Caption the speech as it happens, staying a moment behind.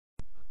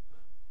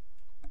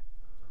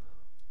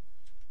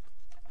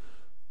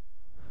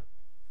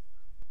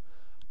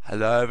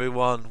Hello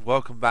everyone,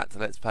 welcome back to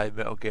Let's Play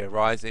Metal Gear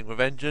Rising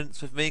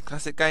Revengeance with me,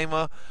 Classic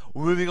Gamer.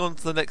 We're moving on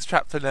to the next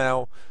chapter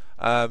now.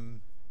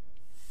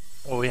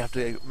 We have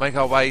to make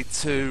our way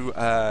to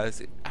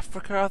is it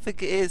Africa, I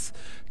think it is,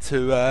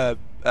 to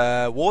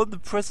warn the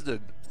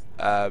president,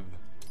 or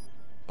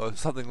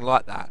something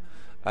like that.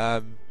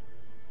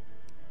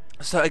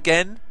 So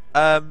again,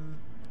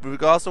 with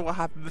regards to what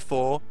happened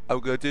before, I'm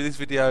going to do this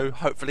video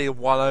hopefully in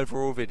one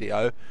overall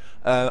video.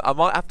 I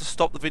might have to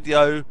stop the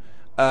video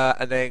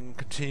and then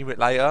continue it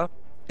later.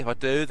 If I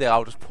do, then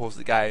I'll just pause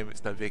the game,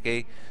 it's no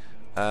biggie.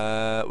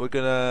 We're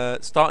gonna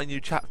start a new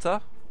chapter.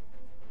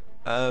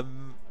 I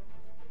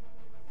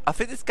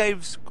think this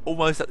game's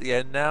almost at the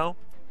end now.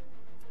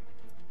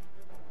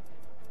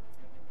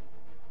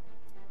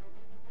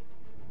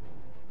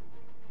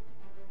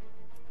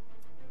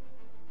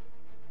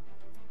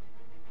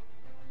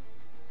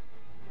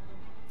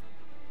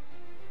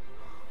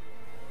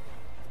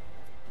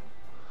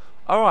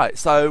 Alright,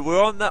 so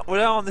we're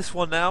on this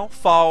one now,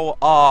 file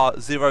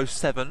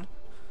R07.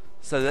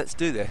 So let's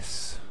do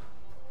this.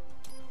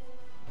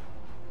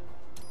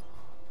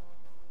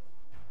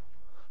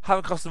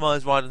 Haven't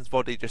customised Ryden's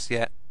body just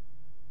yet.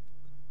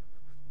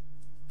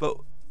 But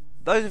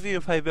those of you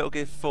who played Metal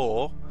Gear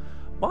 4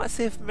 might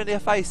see a familiar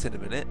face in a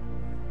minute.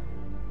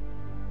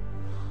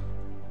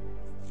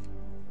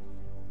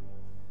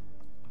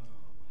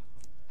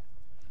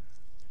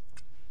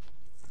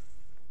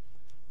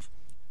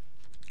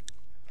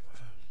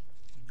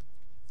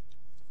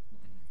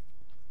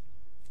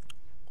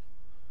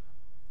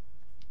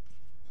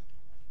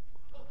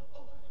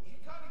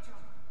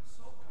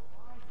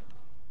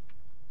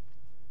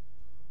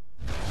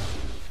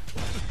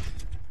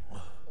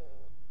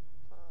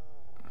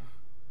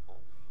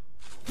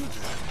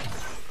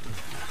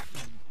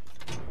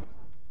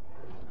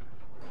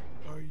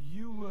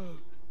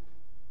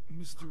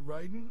 Mr.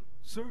 Raiden,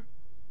 sir?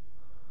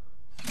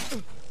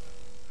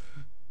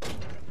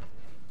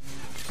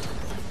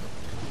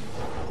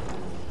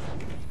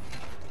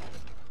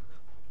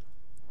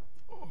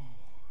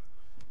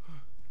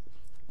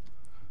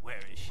 Where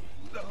is she?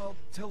 I'll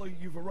tell her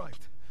you've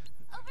arrived.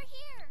 Over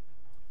here!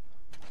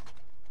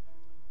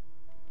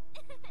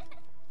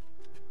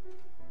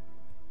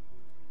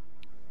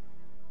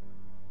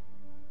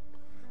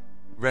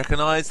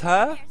 Recognize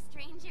her? There,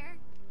 stranger.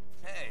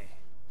 Hey,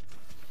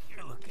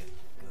 you're looking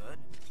good.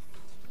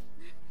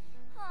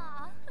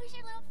 Aw, who's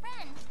your little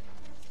friend?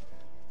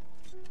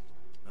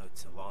 Oh,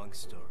 it's a long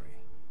story.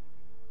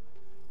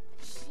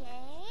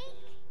 Jake?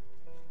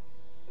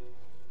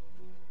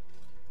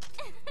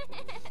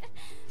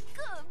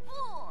 Good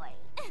boy.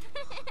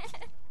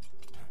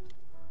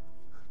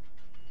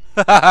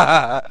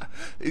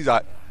 He's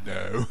like,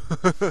 no.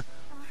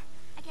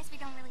 I guess we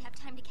don't really have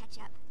time to catch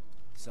up.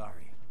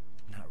 Sorry,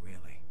 not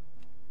really.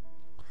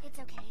 It's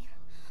okay.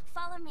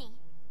 Follow me.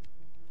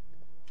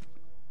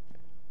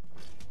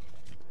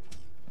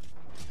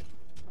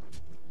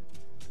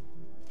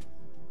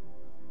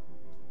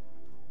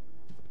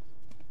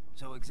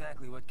 So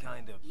exactly what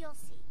kind of... You'll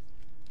see.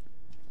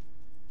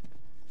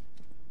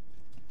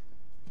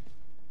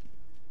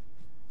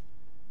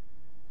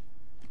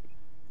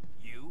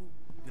 You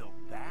built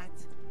that?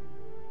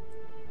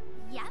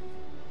 Yep.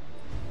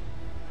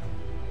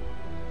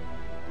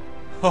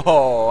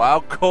 Oh, how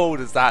cool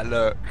does that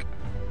look?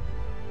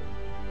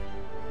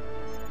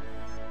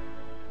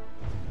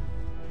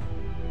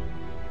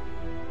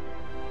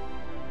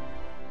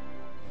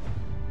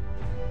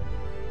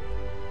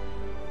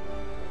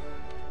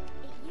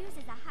 It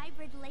uses a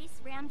hybrid lace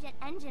ramjet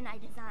engine I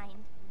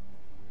designed.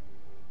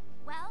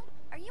 Well,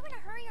 are you in a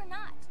hurry or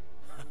not?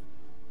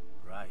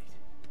 Right.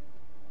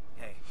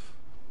 Hey,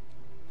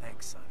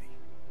 thanks, Sonny.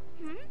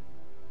 Hmm?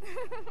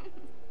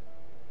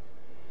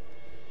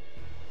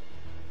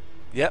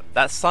 Yep,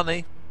 that's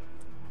Sunny,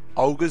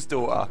 Olga's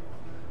daughter,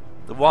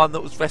 the one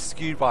that was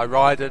rescued by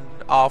Raiden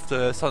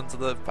after Sons of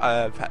the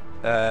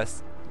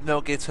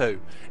Metal Gear 2.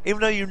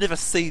 Even though you never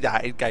see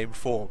that in game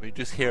form, you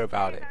just hear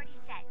about it. Already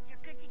set. You're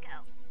good to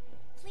go.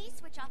 Please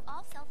switch off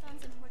all cell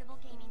phones and portable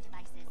gaming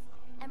devices.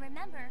 And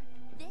remember,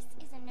 this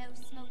is a no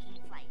smoking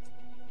flight.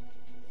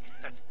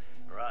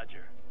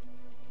 Roger.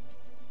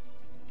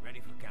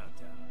 Ready for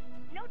countdown.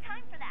 No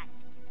time for that.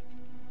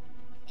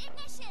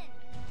 Ignition!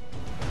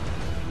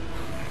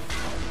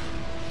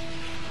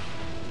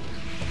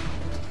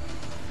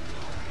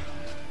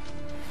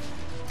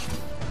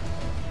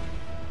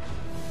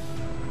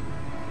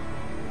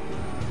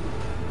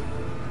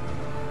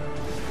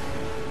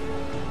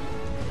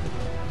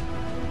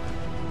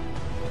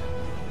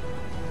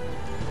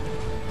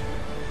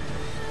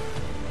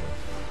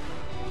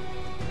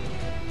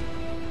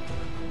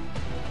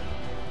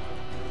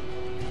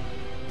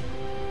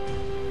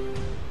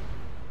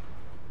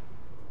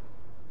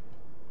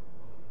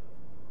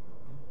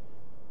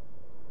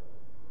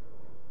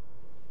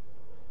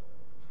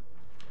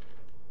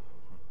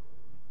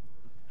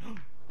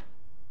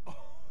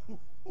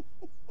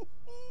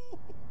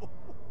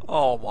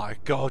 Oh my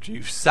god,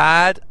 you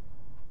sad,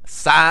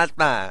 sad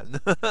man.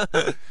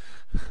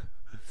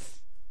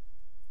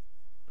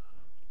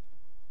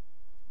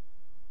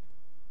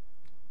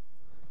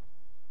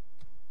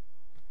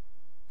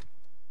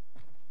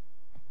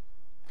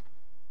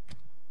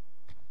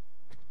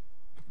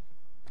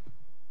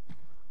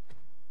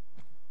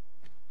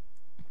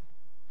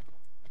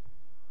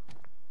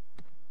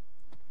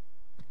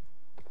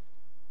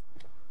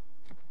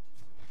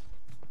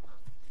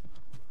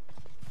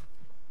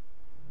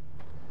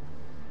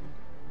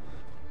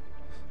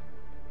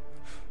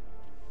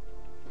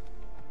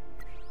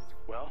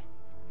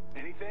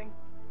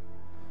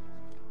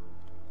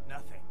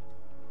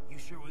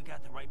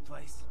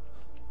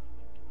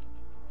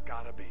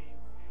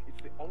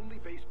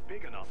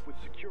 with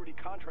security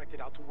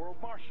contracted out to World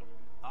Marshal.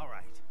 All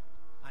right.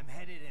 I'm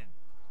headed in.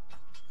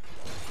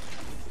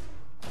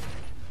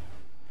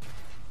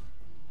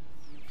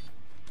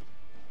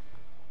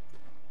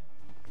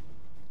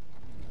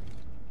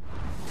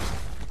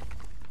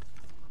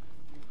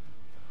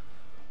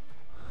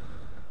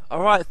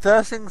 Alright,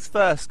 first things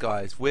first,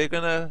 guys. We're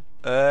gonna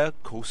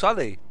call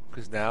Sully,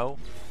 because now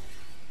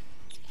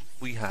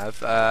we have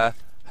her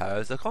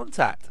as a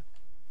contact.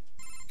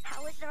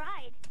 How was the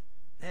ride?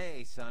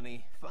 Hey,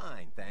 Sonny.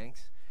 Fine,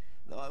 thanks.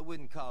 Though I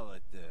wouldn't call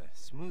it the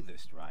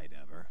smoothest ride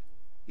ever.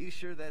 You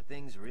sure that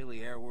thing's really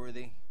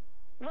airworthy?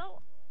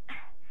 Well,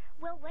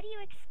 what do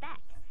you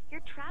expect?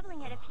 You're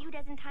traveling at a few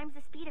dozen times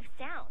the speed of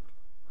sound.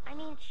 I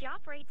mean, she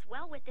operates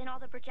well within all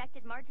the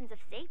projected margins of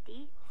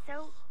safety,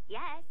 so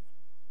yes.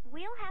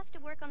 We'll have to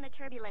work on the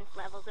turbulence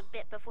levels a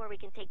bit before we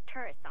can take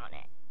tourists on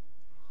it.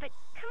 But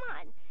come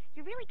on,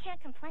 you really can't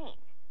complain.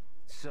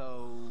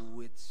 So,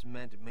 it's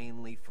meant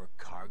mainly for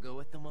cargo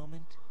at the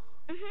moment?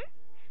 Mm-hmm.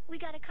 We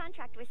got a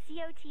contract with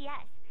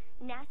COTS,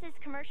 NASA's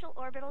Commercial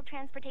Orbital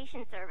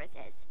Transportation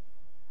Services.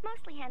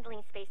 Mostly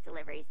handling space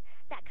deliveries,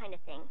 that kind of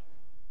thing.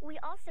 We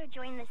also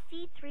joined the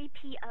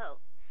C3PO,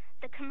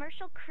 the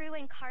Commercial Crew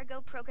and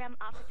Cargo Program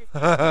Office's...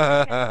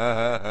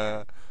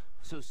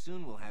 So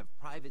soon we'll have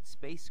private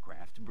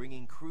spacecraft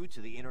bringing crew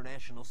to the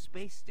International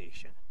Space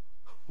Station.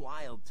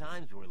 Wild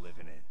times we're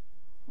living in.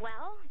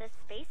 Well, the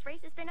space race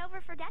has been over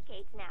for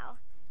decades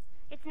now.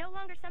 It's no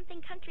longer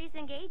something countries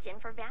engage in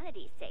for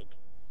vanity's sake.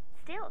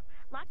 Still,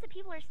 lots of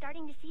people are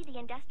starting to see the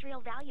industrial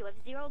value of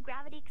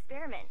zero-gravity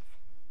experiments.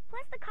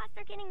 Plus, the costs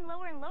are getting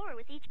lower and lower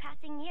with each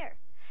passing year,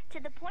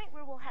 to the point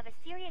where we'll have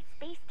a serious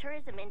space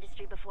tourism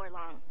industry before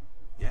long.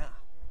 Yeah,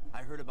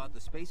 I heard about the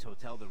space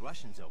hotel the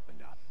Russians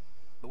opened up.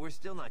 But we're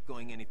still not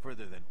going any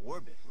further than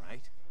orbit,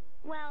 right?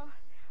 Well,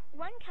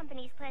 one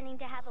company's planning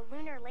to have a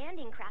lunar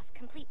landing craft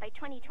complete by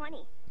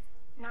 2020.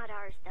 Not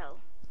ours, though.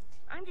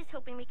 I'm just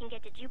hoping we can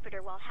get to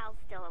Jupiter while Hal's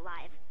still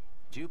alive.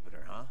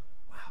 Jupiter, huh?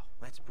 Wow,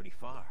 that's pretty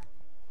far.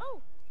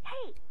 Oh,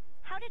 hey!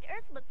 How did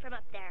Earth look from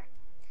up there?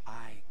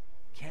 I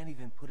can't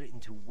even put it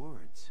into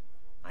words.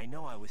 I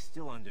know I was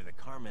still under the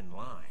Kármán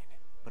line,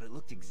 but it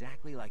looked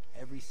exactly like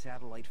every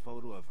satellite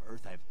photo of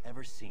Earth I've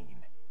ever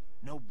seen.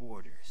 No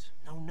borders,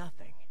 no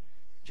nothing.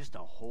 Just a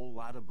whole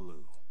lot of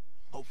blue.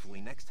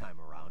 Hopefully next time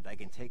around I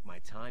can take my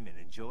time and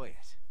enjoy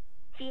it.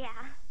 Yeah.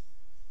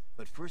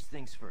 But first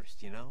things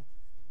first, you know?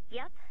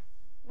 Yep.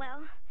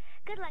 Well,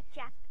 good luck,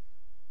 Jack.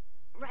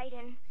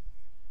 Raiden.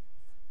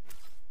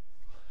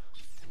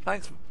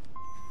 Thanks,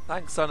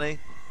 Sonny.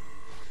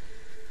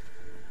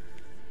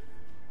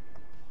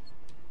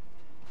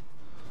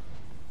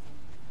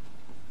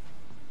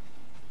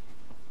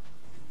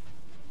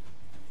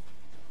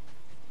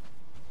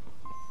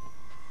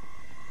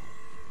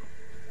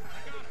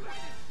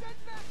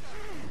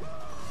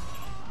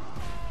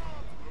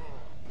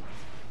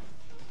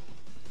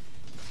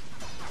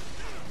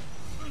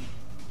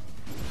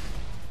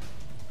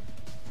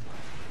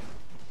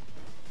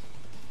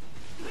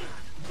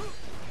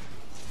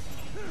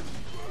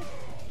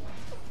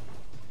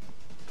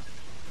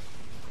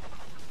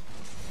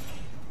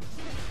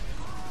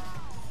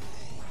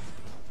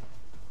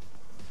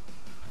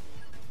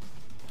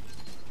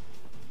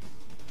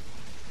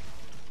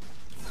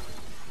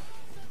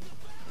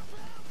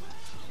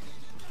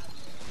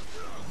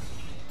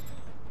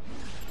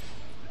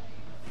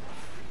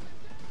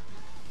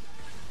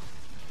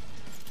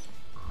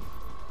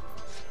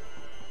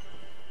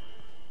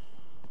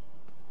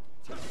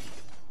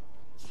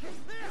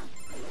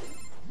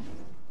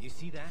 You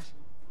see that?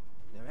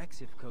 Their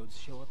EXIF codes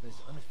show up as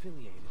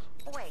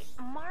unaffiliated. Wait,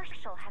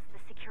 Marshall has the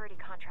security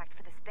contract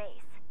for this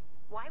base.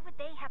 Why would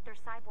they have their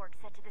cyborg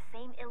set to the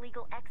same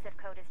illegal EXIF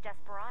code as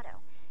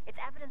Desperado? It's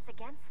evidence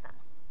against them.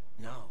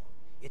 No,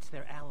 it's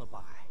their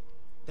alibi.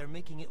 They're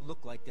making it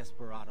look like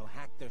Desperado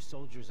hacked their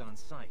soldiers on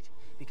sight,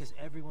 because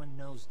everyone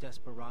knows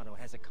Desperado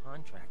has a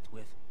contract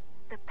with...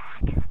 The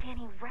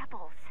Pakistani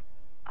rebels.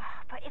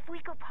 But if we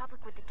go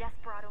public with the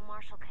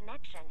Desperado-Marshall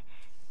connection...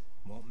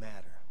 Won't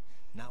matter.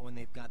 Not when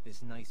they've got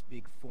this nice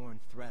big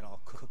foreign threat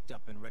all cooked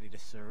up and ready to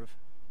serve.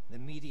 The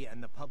media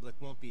and the public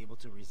won't be able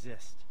to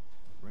resist.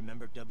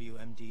 Remember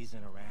WMDs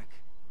in Iraq?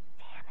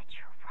 Damn it,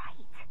 you're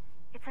right.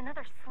 It's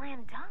another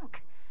slam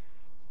dunk.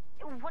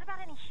 What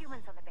about any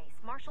humans on the base?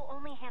 Marshall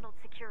only handled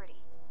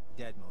security.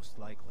 Dead, most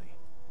likely.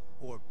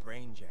 Or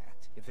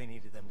brain-jacked, if they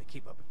needed them to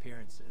keep up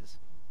appearances.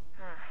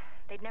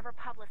 They'd never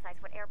publicize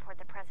what airport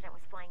the president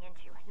was flying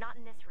into, not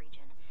in this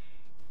region.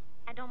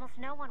 And almost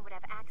no one would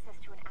have access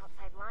to an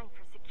outside line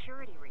for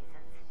security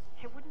reasons.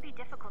 It wouldn't be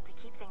difficult to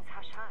keep things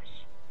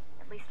hush-hush,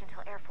 at least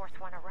until Air Force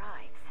One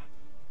arrives.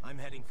 I'm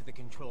heading for the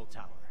control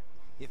tower.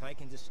 If I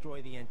can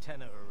destroy the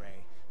antenna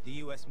array, the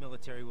U.S.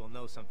 military will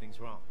know something's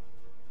wrong.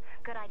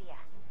 Good idea.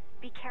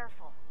 Be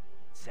careful.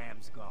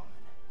 Sam's gone,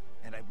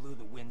 and I blew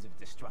the winds of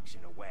destruction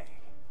away.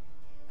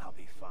 I'll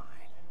be fine.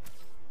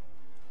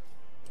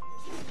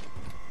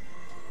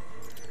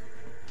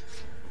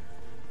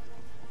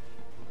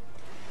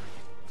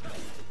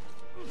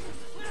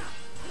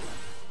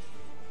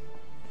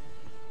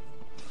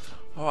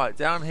 Alright,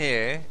 down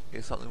here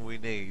is something we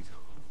need.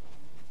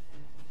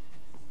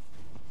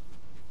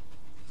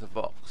 There's a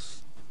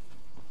box.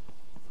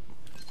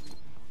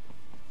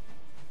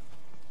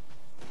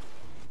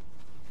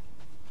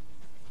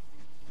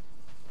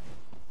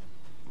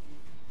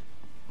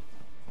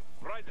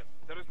 Raiden,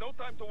 there is no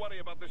time to worry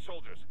about the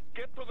soldiers.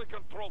 Get to the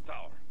control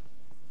tower.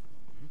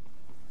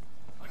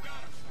 I got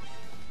him.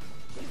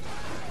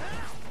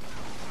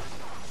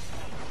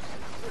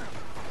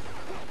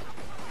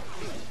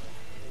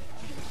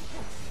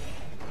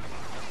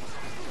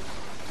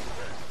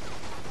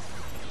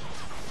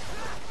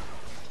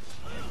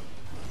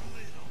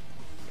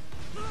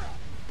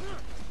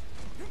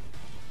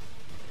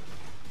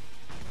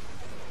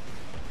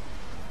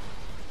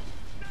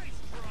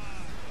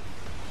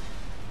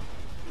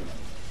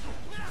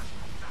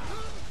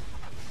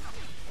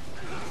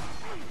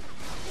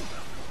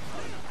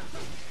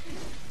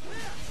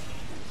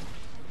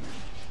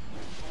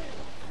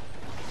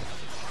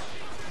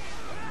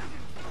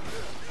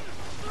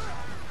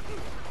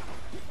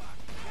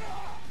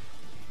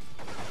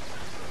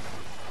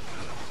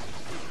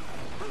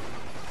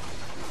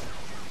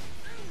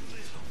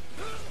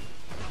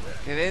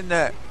 Get in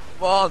there.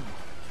 Come on.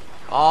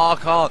 Oh, I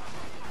can't.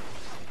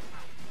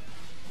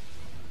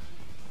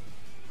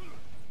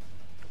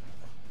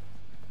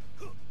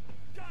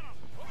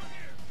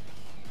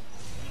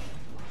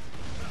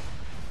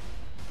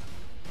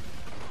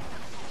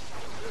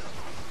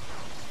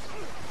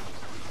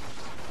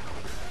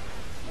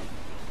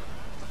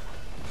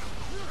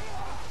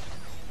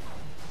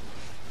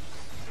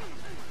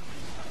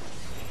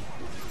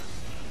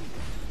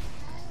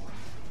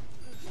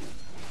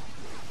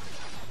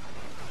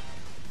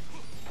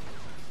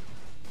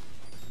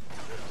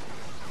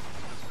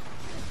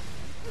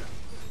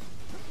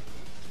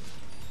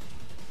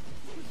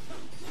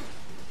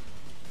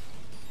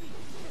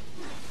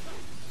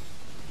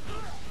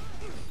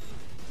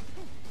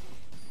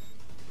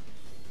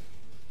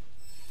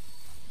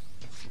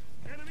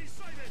 Enemy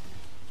sighted!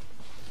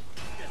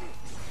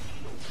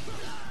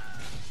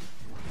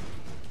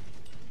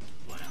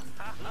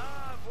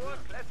 Haha, more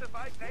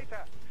classified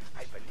data.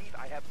 I believe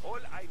I have all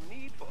I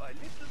need for a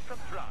little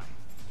surprise.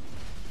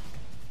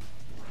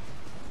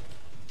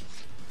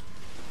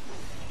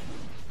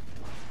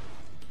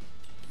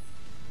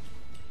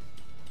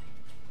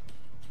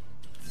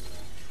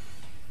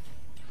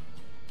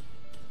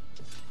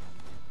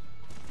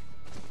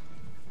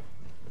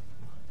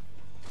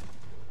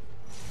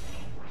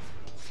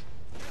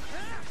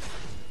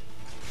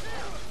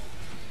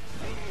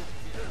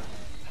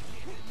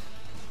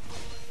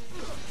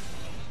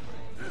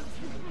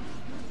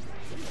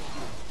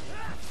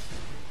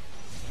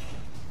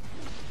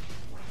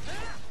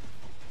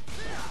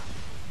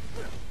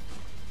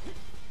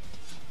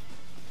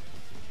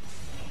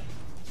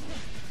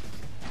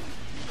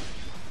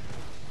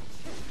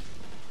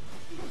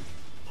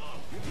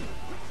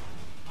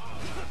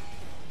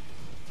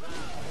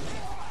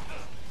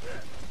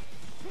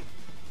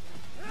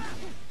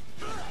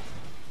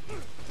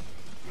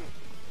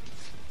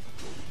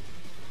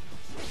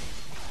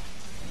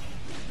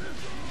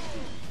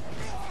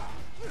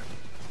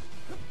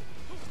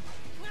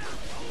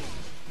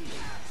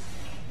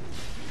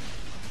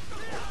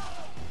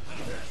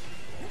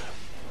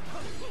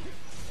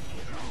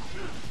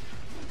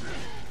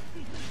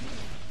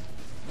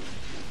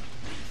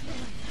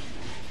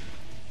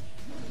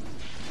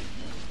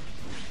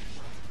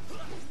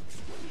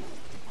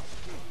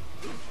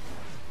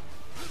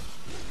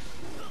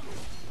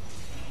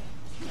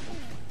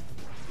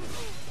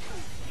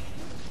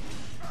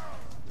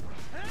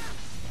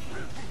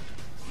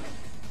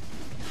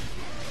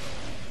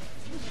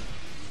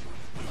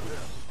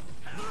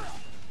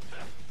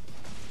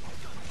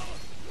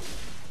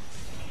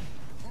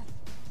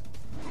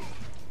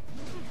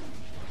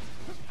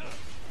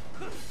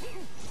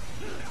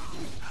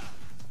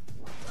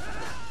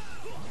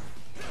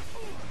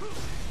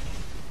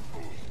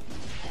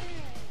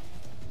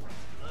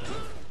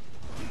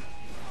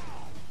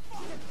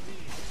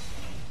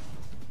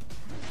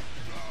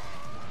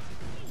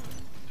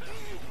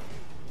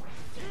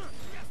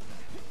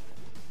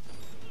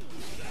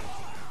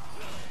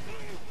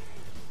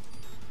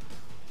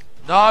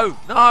 No,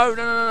 no, no,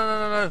 no, no,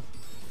 no, no, no.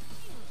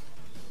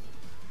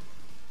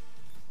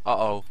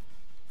 Uh-oh.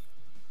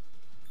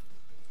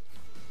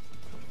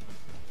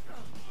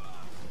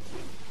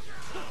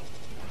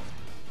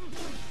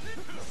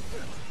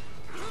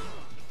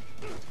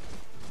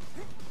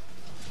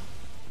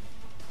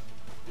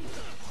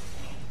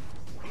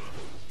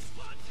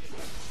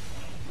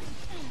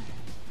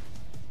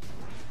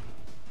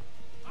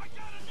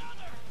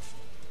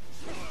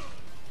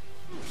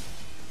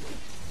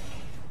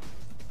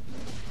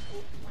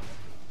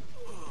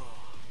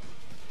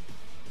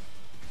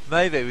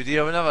 Maybe, but do you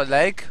have another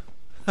leg?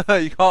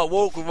 You can't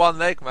walk with one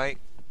leg, mate.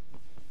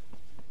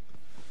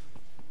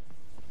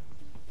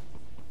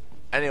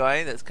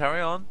 Anyway, let's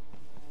carry on.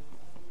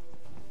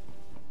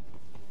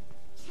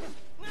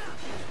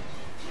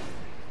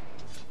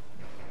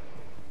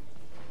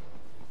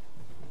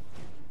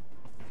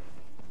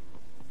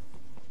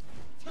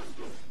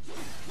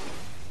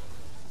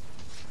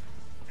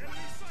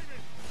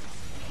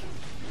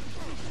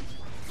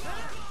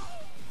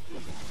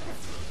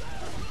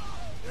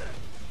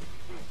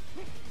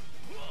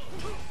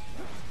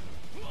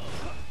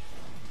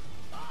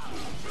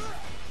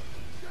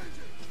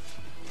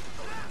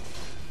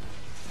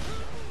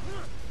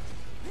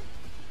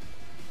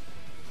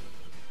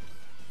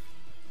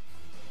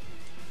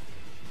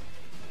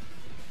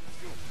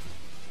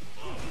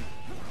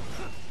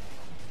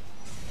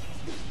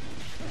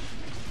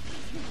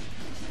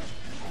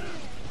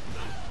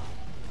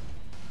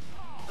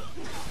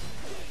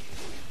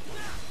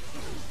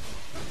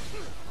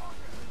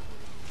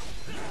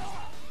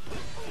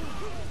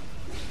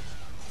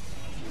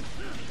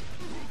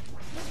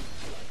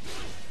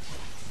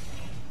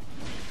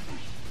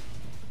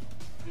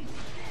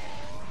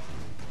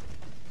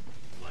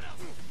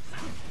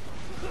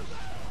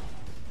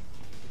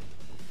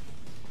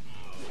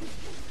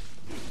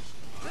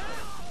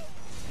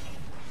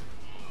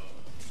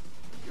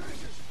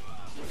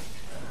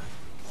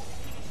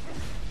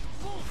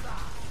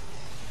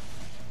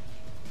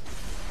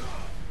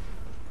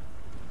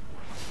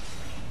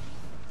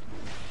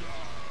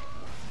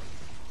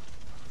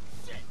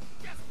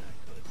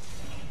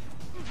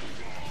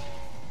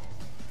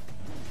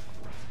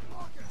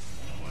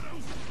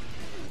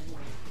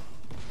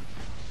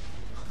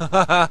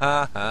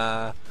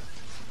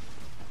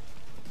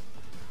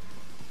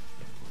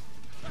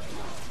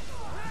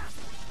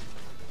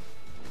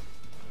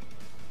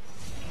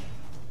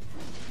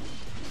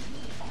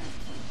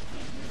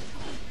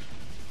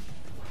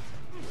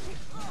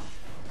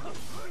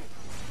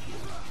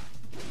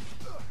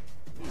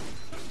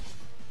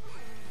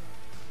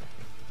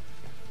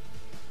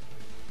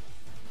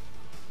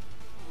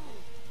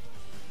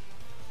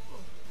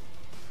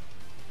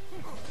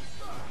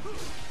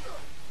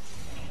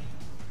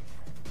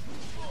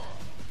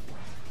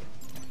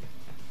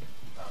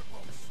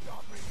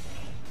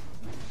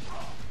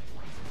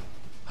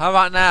 How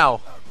about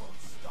now?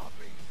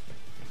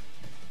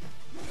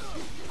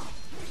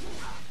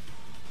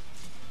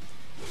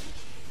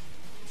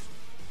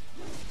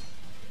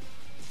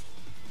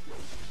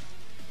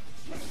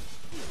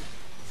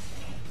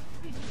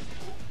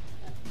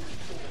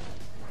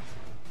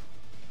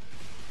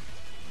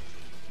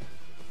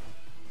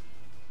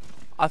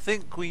 I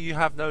think when you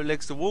have no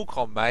legs to walk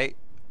on, mate,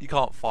 you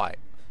can't fight.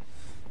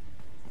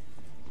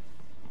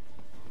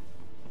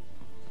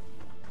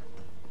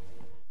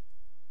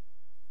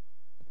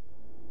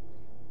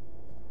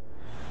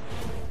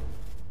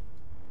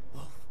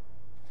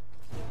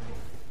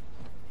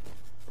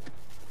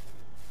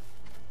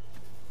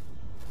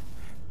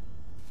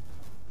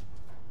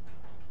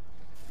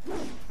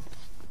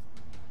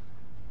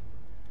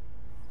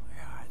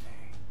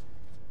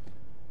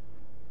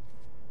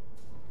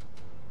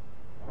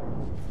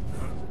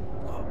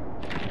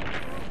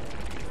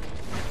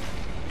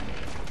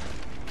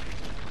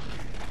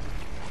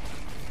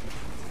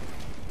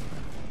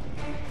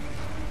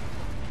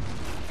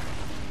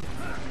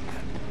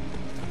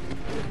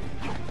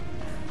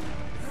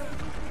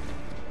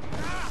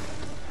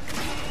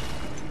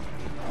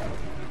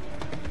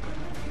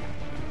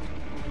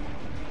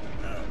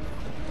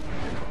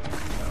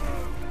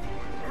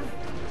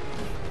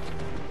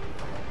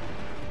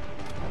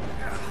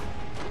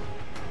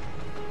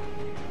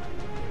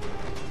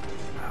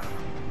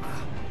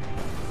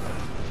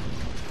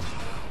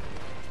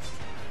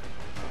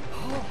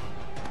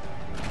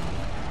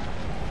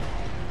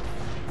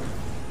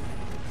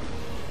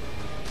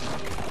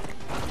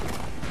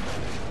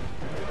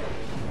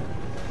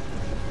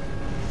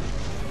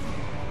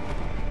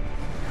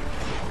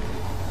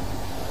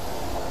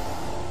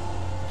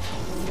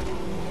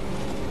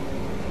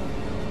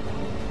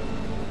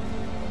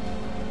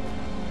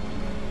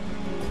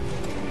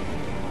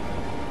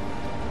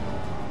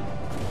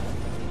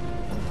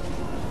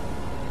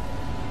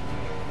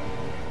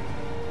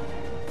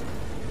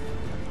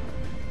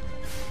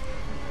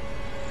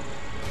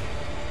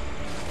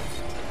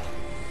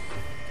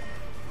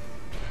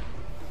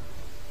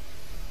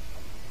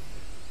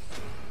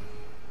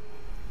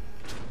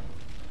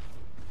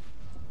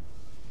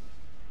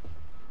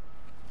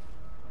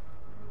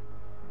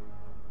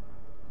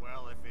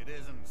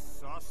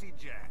 Saucy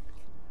Jack.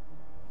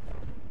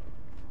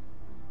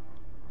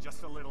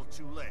 Just a little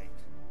too late,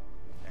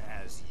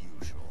 as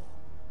usual.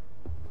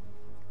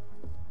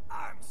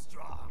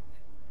 Armstrong.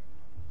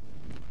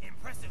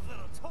 Impressive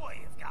little toy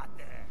you've got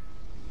there.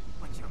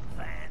 But your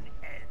plan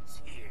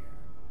ends here.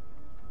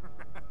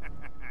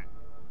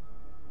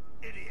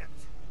 Idiot.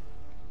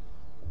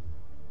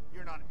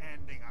 You're not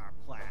ending our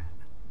plan.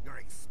 You're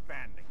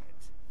expanding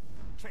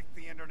it. Check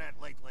the internet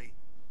lately.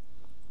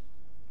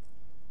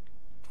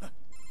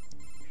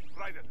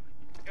 Raiden,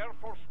 Air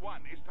Force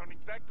One is turning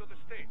back to the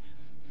States.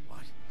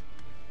 What?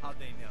 How'd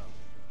they know?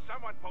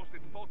 Someone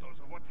posted photos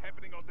of what's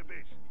happening on the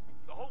base.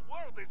 The whole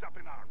world is up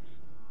in arms.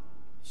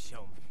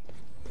 Show me.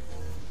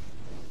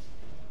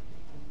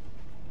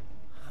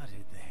 How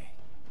did they?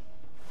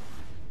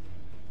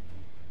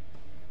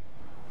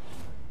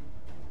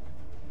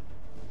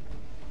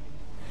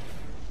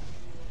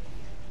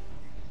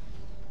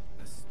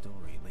 The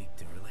story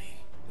leaked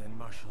early. Then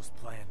Marshall's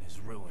plan is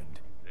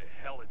ruined. The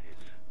hell it is.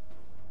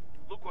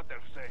 Look what they're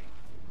saying.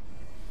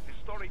 The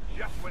story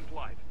just went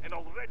live, and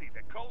already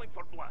they're calling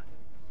for blood.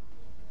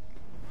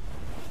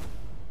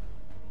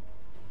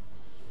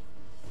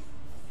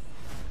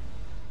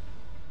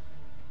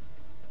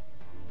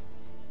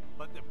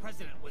 But the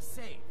president was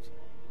saved.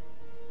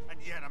 And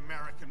yet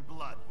American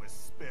blood was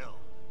spilled.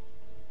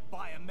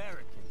 By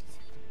Americans.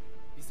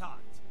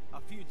 Besides,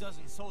 a few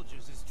dozen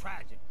soldiers is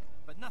tragic,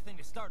 but nothing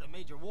to start a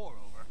major war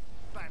over.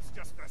 That's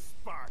just a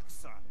spark,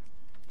 son.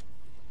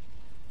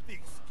 The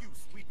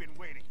excuse we've been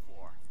waiting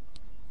for.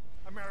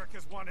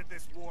 America's wanted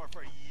this war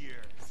for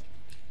years.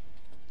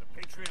 The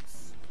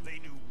Patriots, they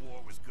knew war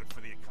was good for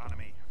the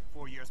economy.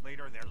 4 years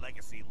later, their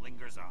legacy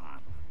lingers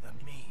on. The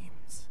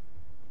memes.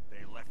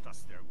 They left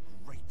us their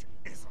great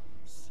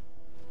isms.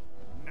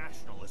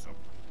 Nationalism,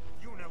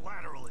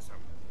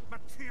 unilateralism,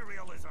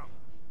 materialism.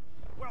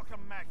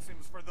 Welcome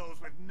maxims for those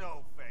with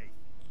no faith,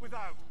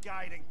 without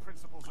guiding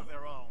principles of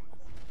their own.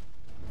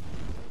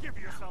 Give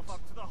yourself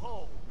up to the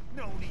whole.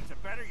 No need to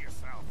better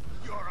yourself.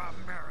 You're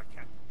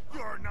American.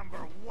 You're number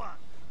one.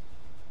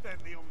 Then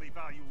the only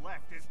value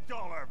left is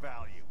dollar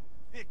value.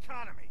 The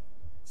economy.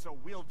 So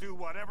we'll do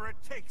whatever it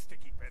takes to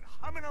keep it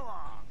humming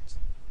along.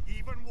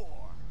 Even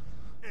war.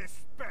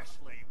 Especially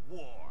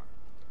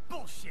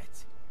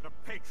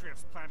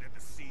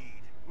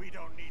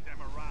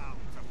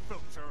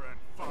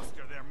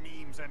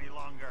any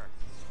longer.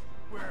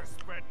 We're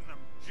spreading them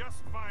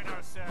just fine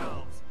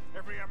ourselves.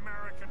 Every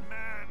American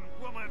man,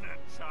 woman,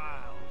 and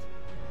child.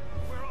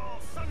 We're all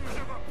sons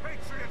of a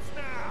Patriots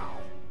now!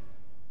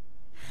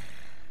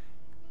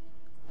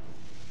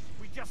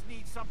 We just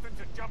need something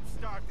to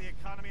jumpstart the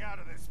economy out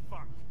of this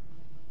funk.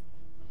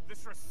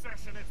 This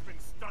recession it's been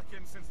stuck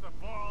in since the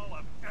fall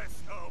of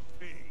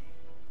SOP.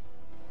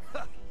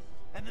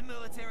 And the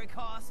military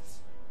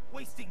costs?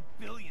 Wasting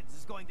billions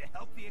is going to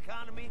help the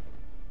economy?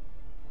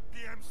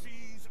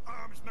 PMCs,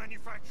 arms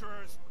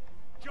manufacturers,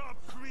 job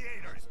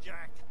creators,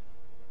 Jack.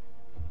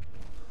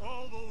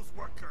 All those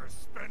workers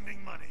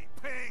spending money,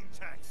 paying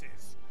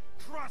taxes.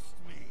 Trust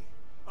me,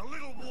 a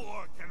little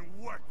war can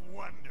work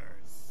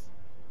wonders.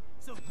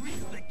 So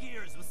grease the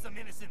gears with some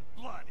innocent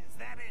blood, is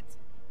that it?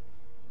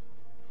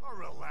 Oh,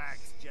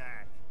 relax,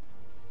 Jack.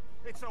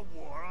 It's a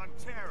war on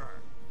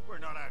terror. We're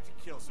not out to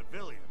kill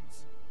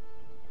civilians.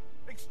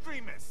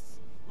 Extremists,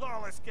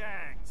 lawless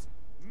gangs,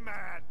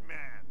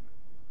 madmen.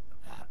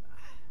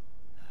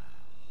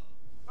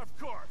 Of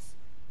course,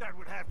 that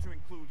would have to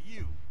include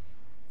you.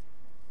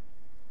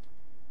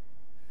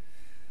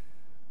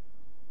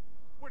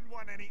 Wouldn't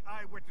want any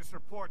eyewitness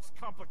reports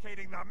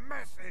complicating the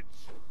message.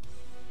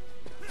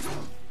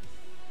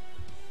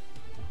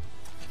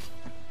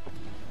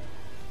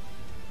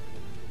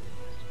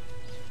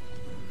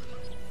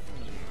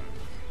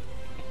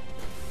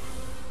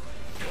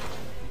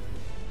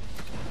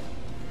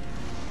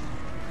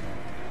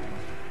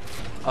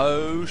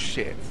 Oh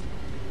shit.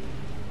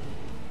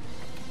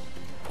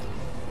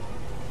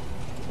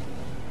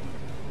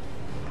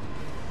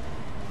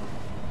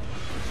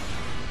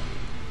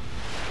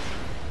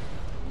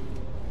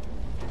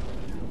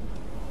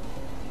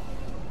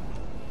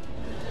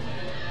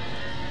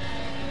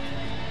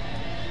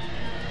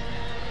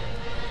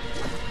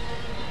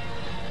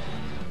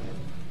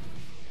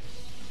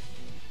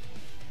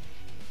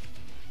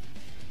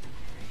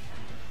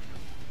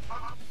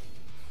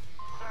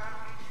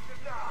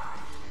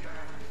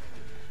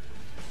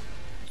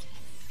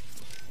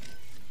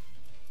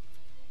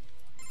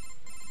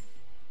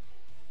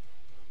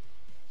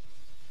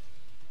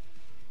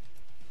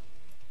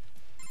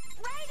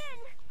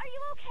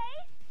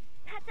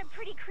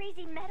 Pretty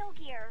crazy Metal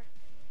Gear.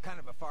 Kind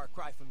of a far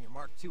cry from your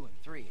Mark II and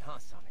III, huh,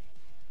 Sonny?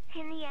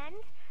 In the end,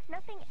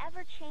 nothing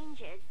ever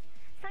changes.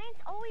 Science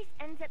always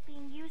ends up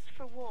being used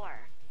for war.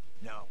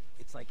 No,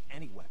 it's like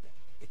any weapon.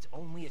 It's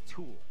only a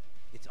tool.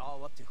 It's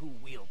all up to who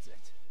wields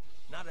it.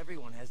 Not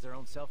everyone has their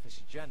own selfish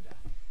agenda.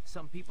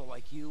 Some people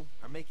like you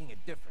are making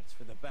a difference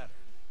for the better.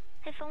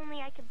 If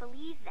only I could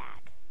believe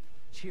that.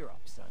 Cheer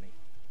up, Sonny.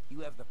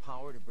 You have the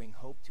power to bring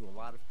hope to a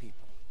lot of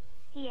people.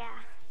 Yeah,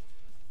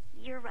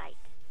 you're right.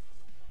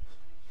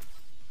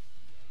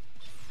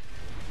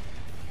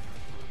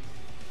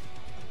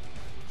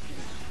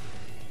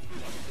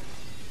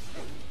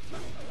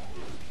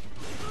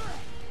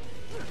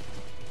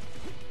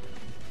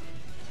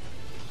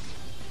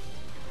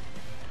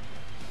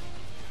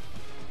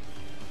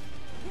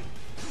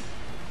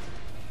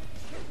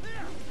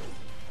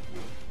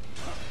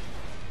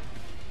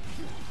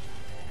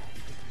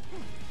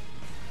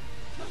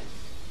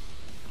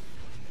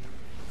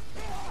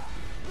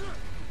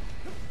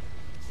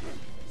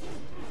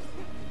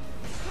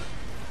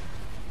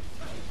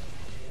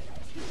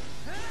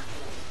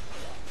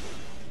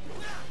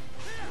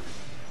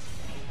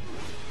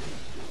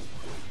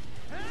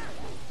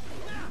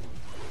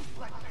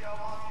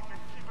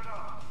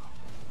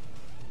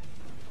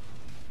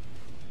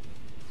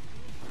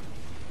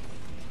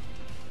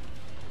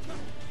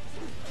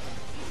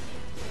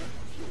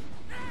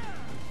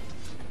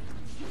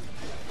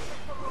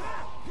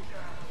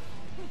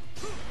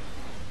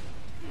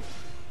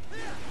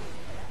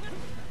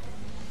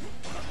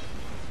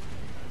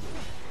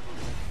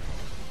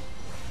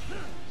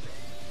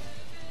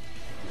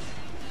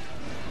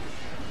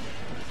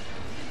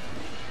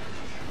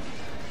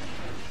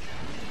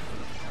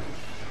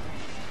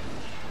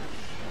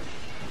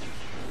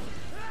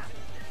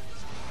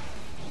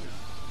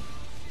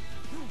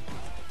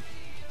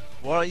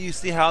 Why don't you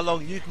see how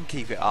long you can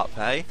keep it up,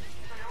 hey?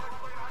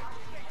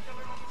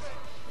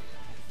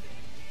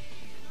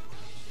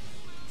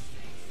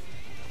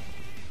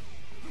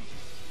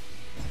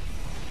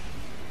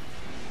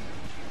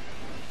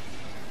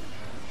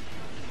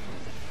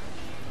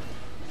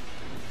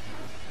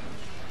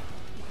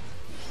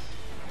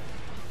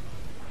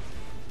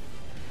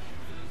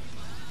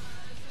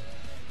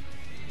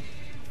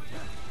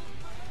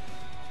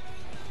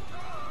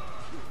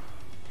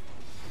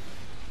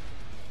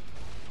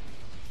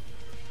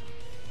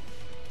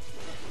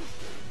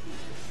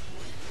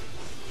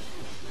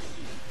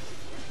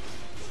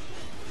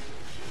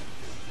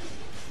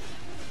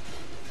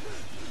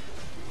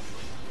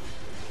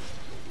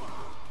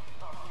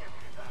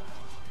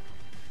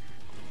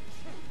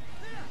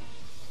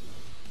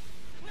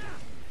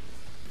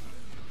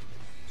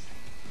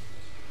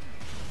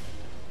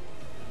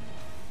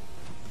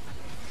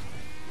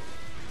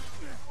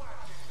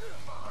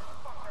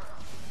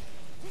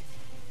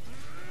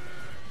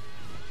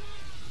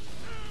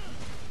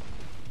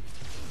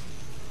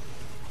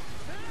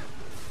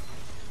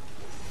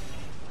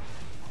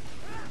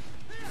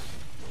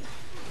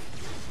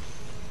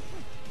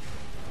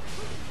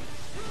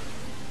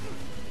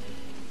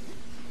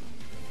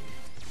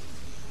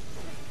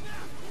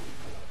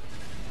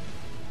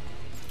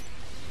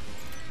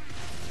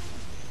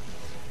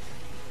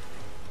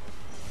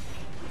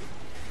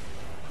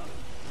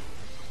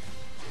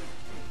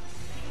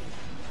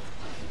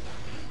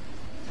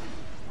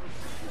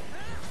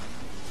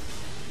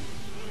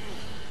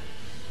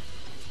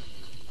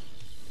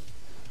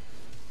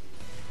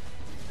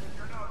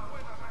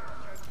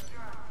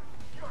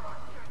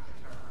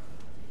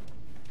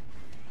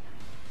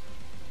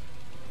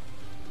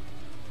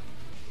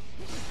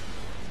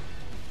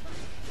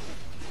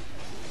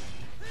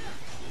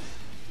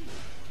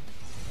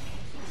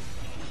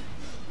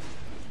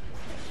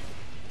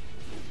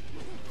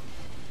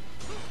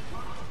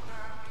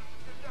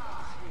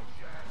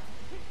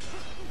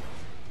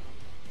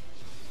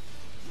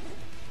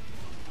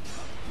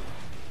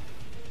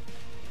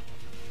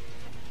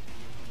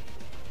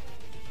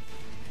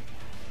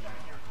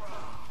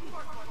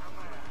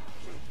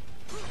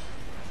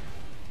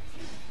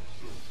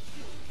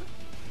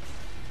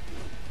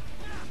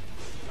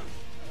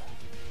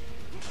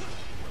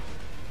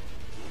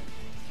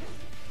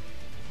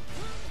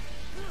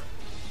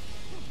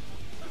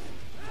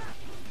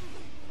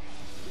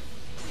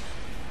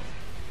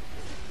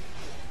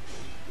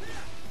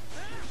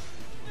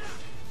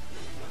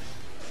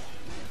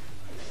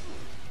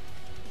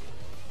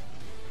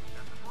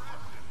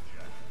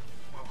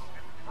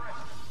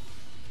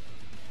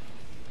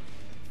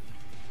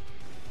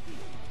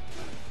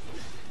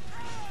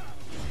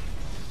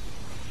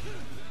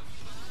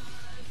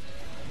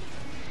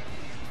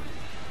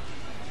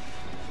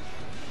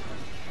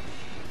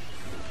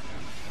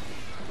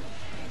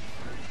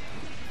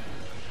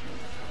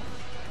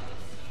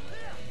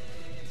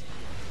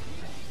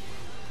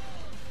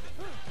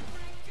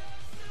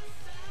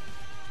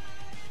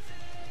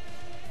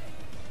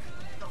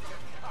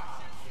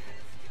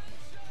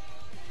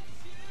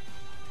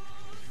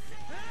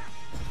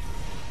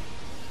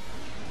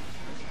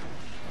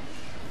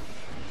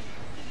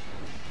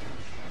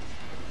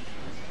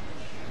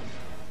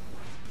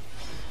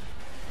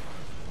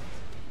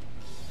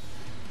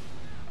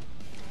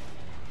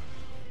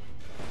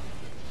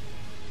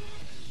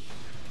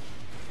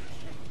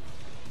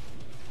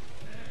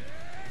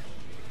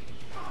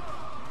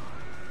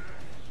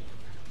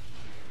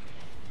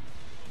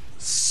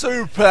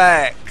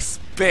 Suplex,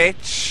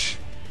 bitch.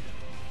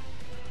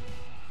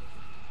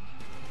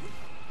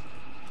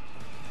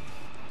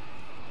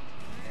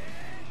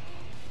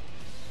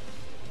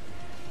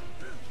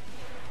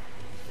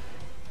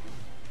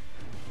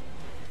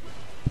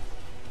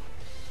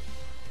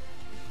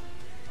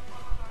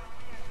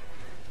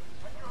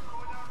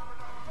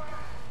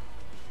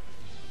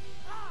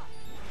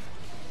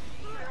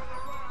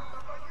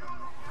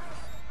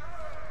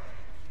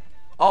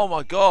 Oh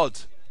my god.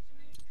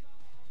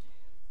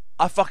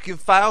 I fucking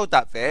failed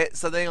that bit,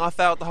 so then I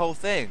failed the whole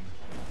thing.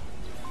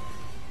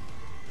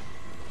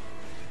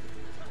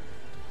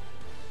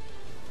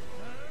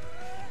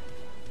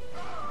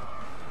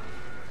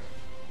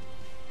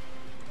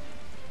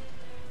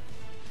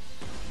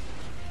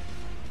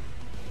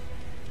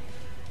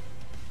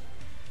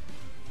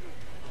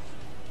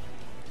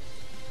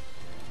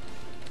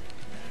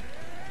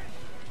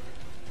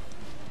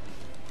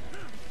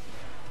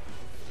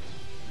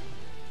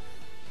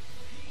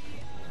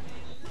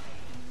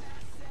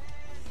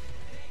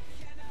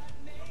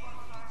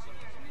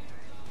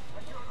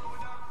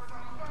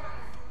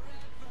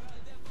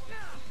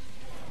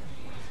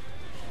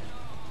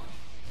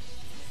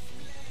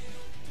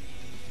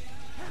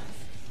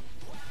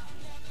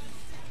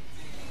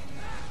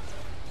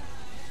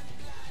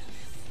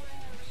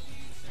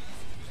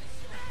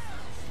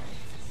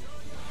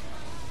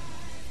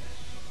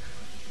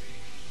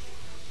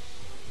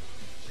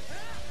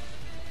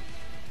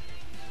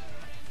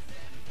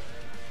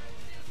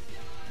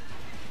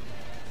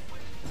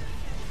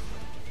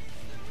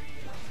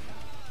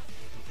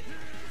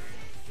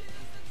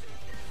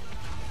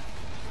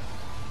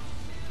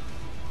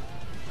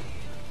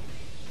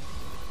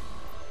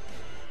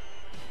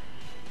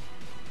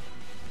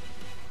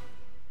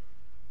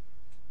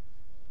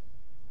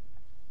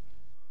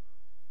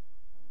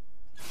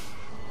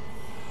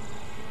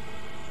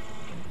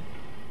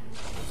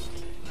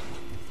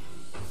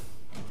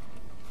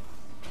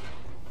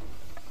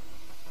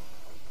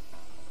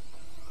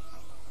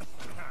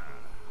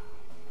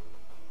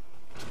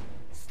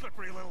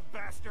 Slippery little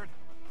bastard.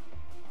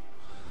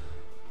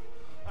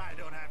 I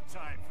don't have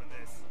time for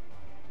this.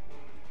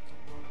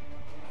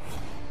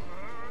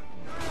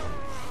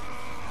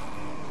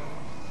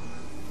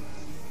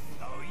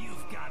 Oh,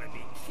 you've got to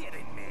be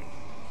kidding me.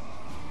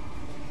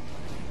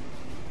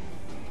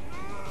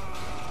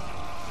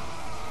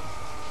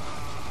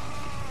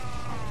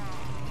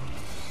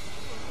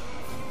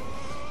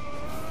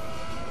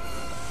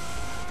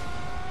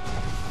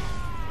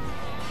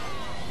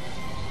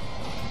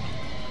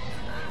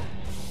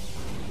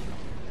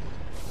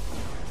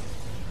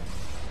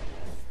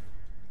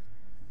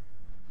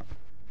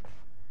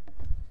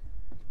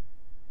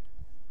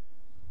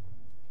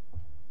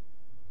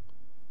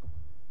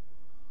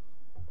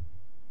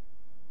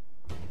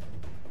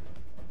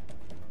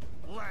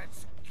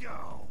 Let's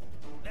go.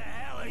 The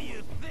hell are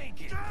you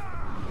thinking?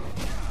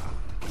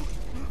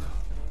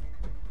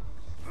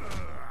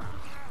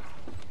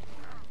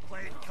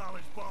 Played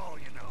college ball,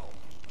 you know.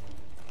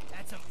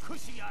 That's a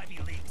cushy Ivy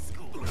League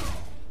school.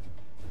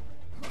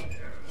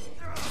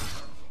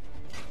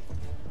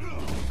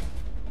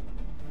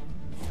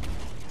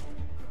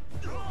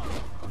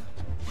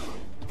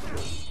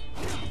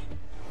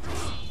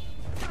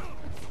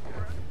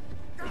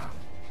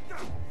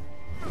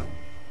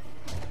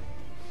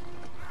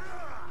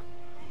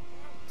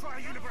 Try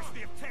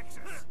University of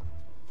Texas.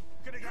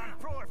 Could have gone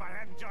pro if I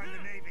hadn't joined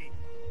the Navy.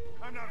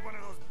 I'm not one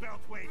of those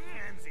beltway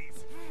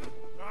pansies.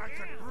 I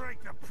could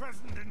break the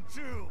president in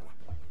two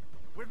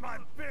with my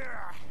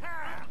bare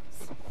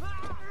hands.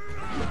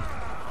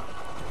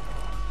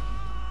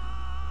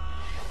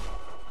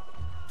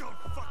 Don't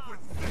fuck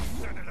with this,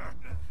 Senator.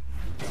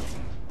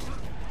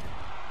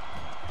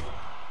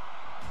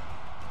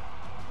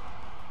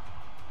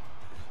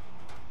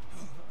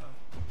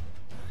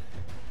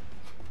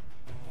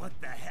 What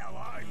the hell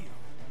are you?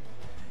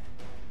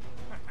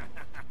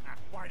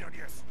 Why don't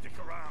you stick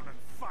around and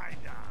find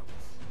out?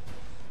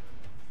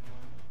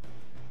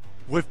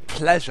 With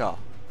pleasure.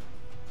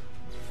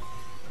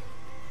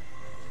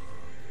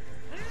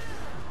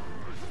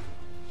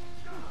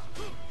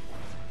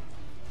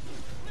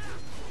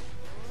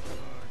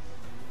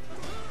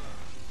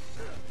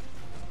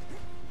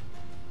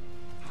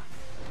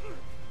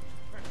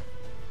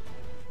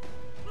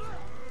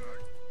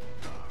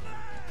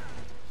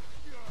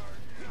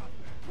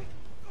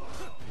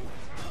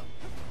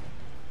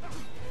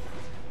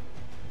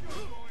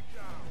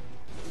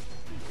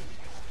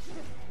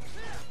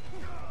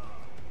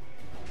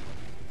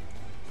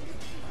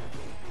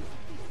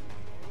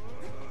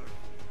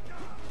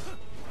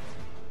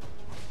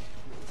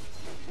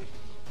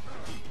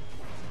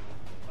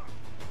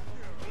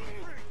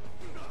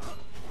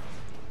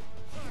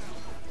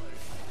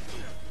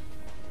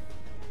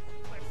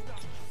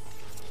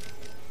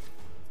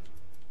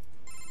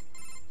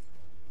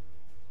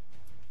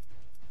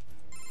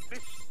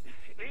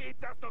 It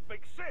does not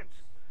make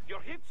sense.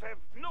 Your hits have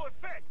no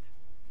effect.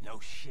 No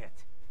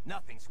shit.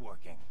 Nothing's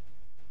working.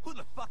 Who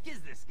the fuck is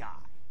this guy?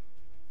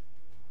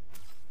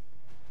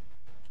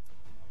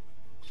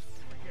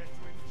 Forget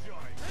to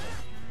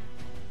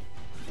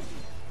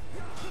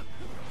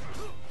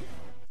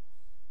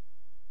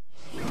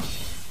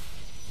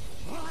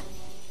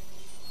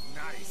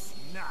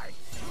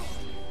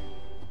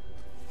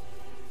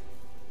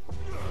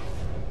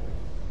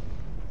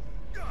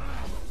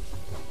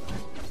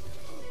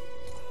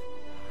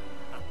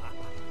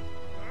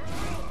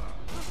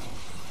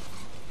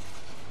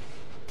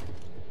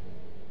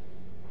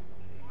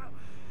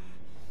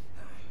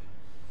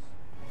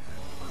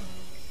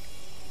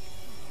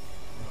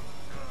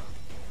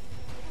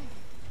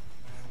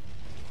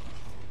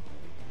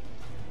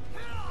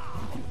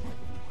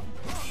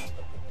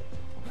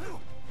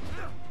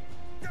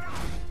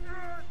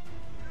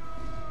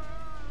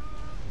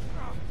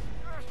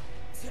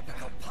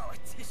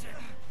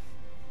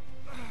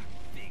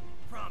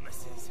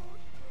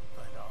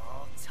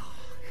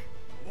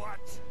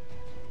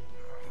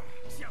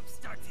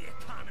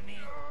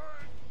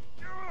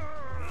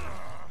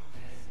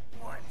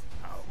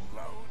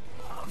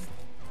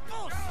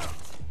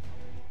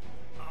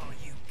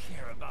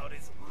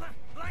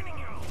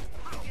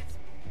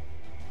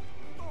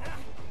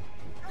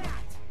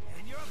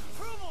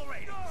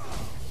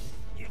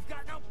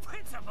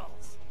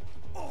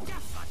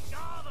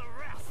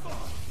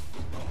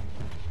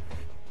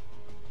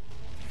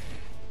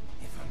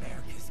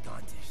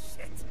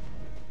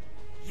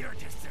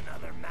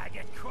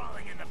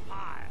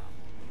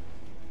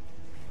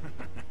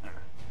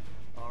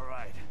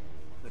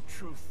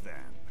truth then.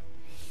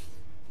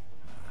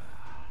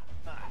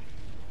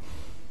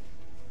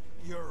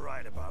 You're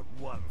right about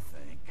one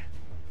thing.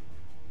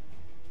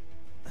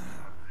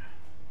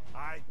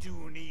 I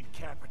do need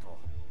capital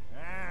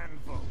and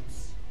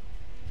votes.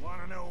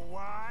 Wanna know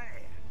why?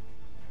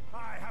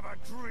 I have a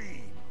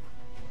dream.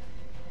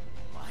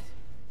 What?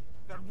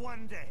 That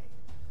one day,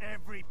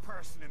 every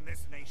person in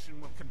this nation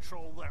will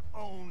control their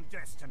own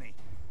destiny.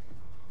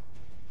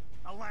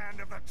 A land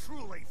of the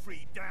truly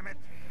free, damn it.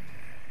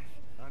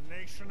 A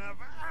nation of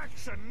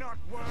action, not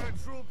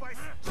words, ruled by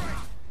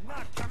strength,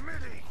 not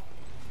committee.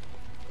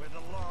 Where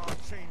the law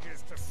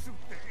changes to suit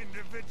the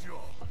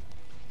individual,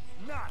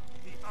 not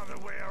the other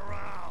way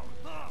around.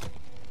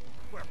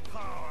 Where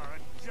power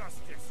and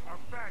justice are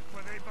back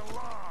where they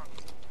belong.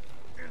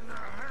 In the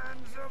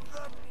hands of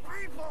the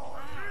people!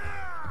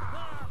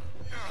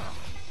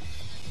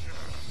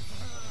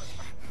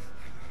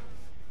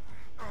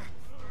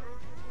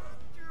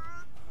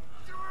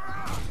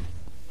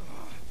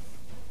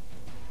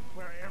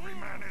 Where every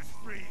man is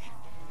free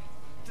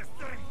to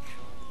think,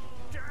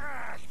 to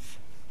act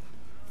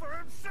for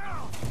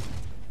himself!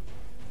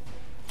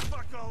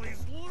 Fuck all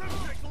these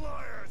lunatic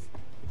lawyers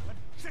and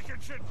chicken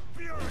shit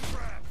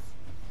bureaucrats!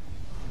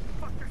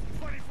 Fuck this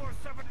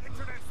 24/7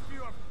 internet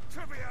spew of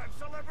trivia and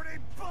celebrity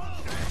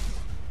bullshit!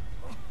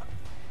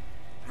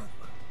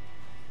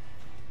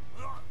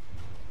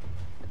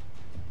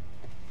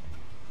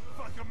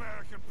 Fuck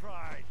American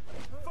pride!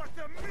 Fuck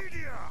the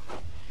media!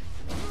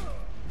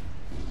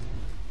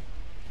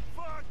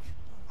 Fuck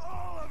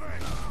all of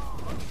it!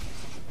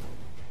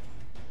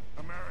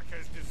 America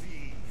is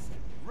diseased,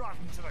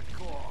 rotten to the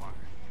core.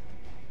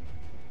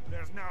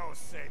 There's no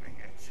saving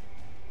it.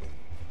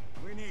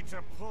 We need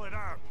to pull it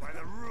out by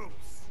the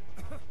roots.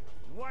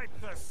 Wipe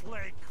the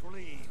slate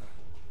clean.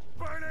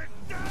 Burn it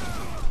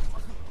down!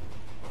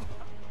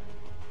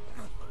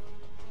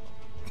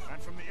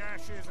 And from the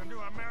ashes, a new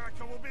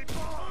America will be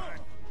born.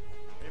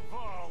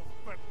 Evolved,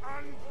 but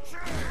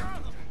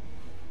unchanged.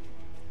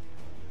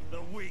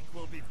 The weak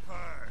will be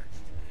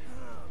purged.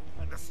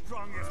 And the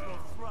strongest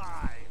will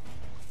thrive.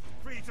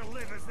 Free to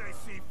live as they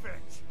see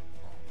fit.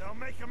 They'll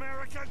make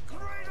America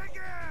great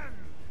again!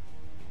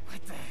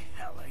 What the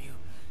hell are you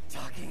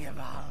talking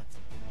about?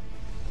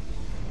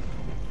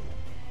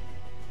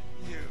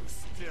 You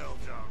still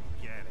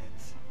don't get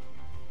it.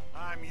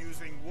 I'm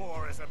using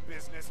war as a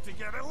business to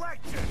get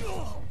elected!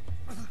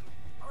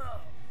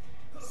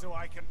 So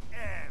I can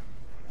end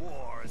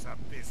war as a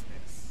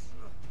business.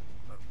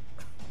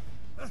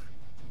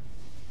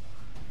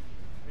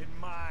 In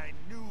my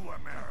new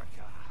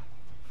America,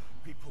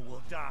 people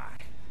will die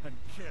and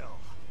kill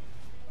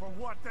for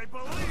what they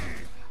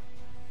believe!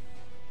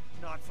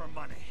 Not for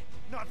money,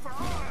 not for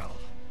oil!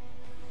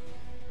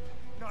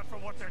 Not for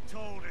what they're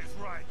told is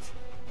right.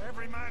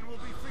 Every man will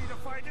be free to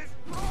fight his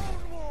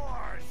own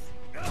wars!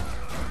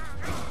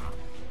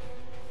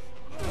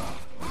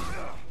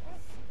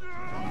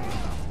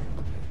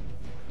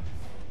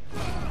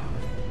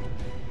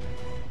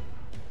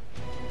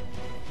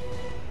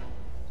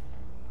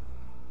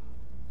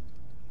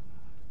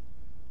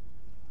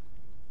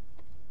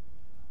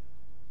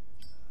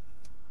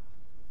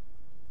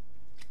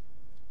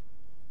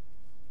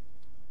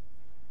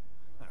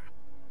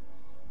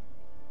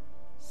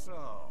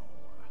 So,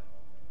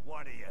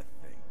 what do you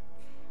think?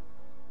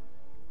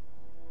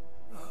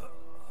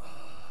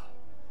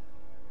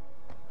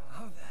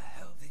 How the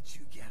hell did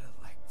you get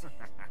elected?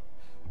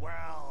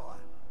 Well,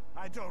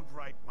 I don't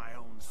write my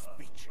own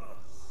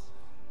speeches.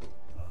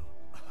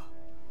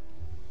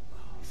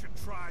 You should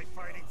try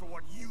fighting for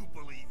what you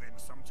believe in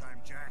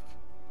sometime, Jack.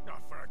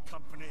 Not for a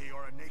company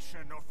or a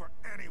nation or for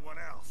anyone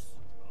else.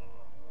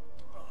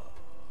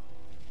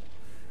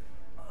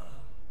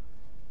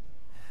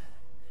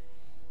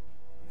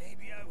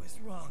 Maybe I was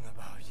wrong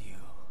about you.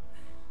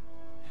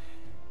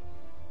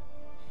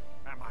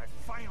 Am I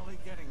finally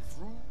getting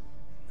through?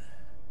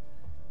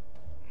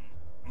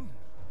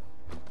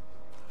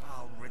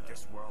 I'll rid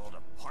this world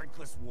of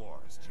pointless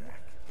wars,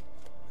 Jack.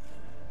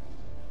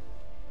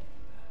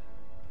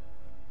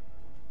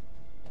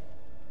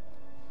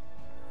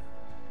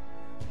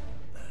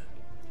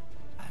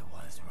 I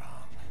was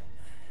wrong.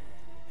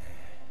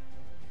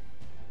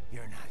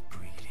 You're not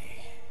greedy.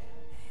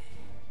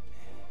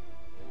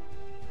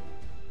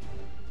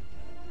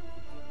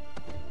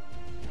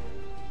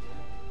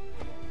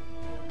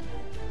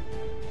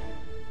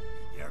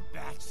 You're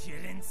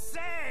batshit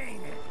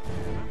insane!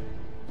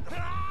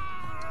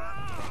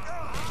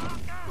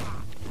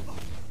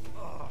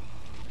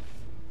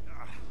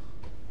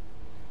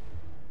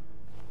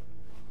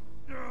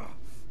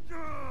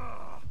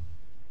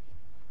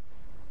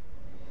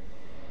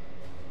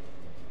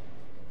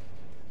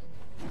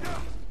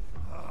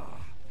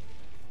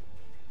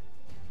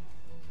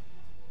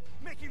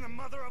 Making the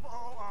mother of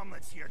all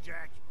omelets here,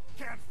 Jack.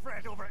 Can't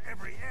fret over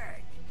every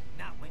egg.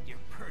 Not when you're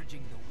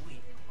purging the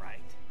weak, right?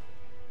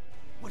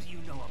 What do you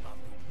know about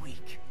the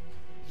weak?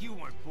 You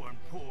weren't born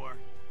poor.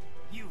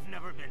 You've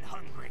never been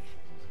hungry.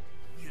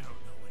 You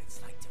don't know what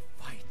it's like to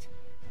fight,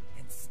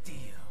 and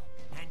steal,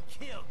 and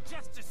kill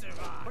just to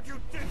survive. But you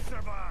did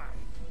survive.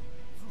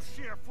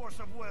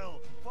 force of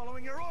will,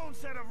 following your own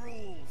set of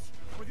rules.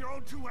 With your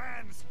own 2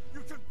 hands,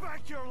 you took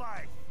back your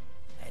life.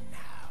 And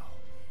now,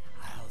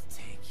 I'll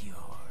take yours.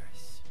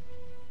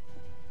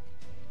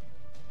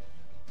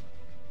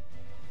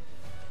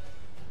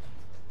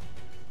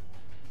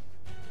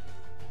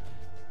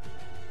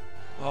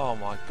 Oh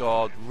my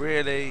god,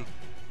 really?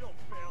 You'll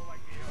fail like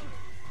the others.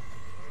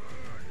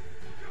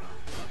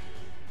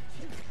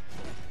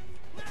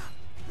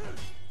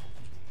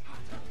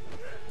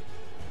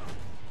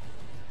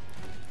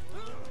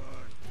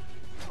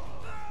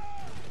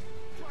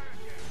 Try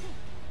again.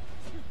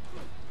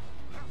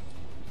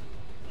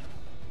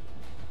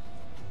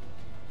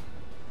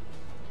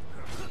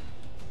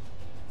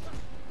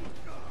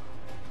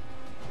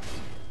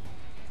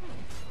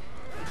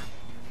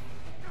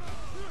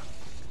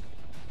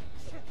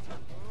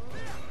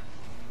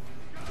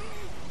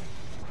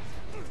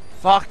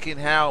 Fucking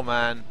hell,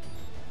 man.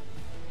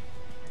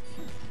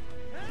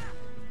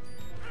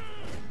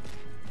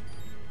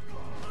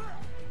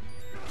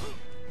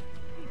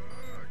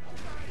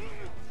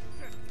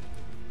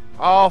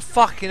 Oh,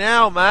 fucking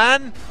hell,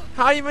 man.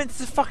 How are you meant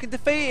to fucking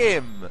defeat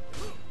him?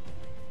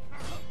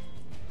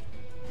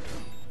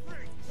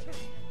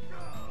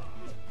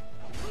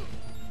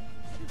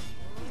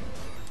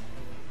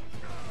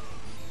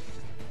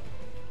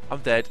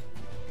 I'm dead.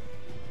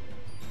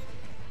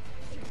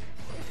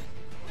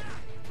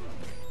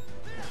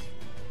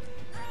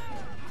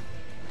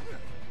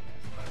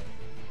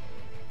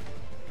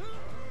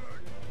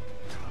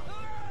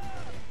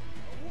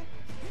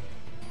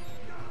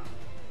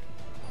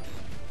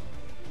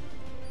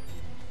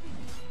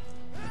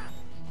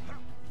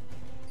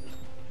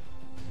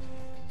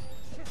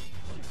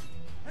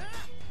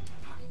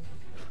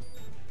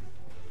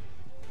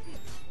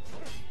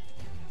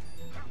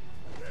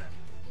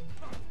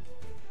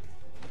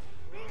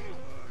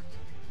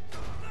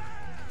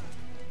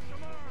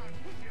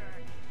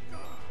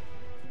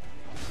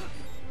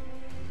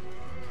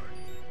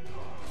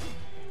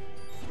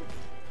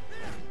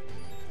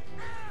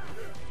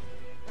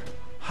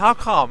 How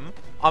come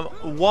I'm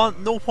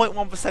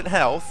 0.1%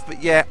 health,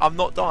 but yeah, I'm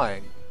not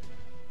dying?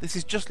 This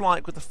is just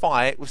like with the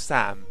fight with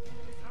Sam.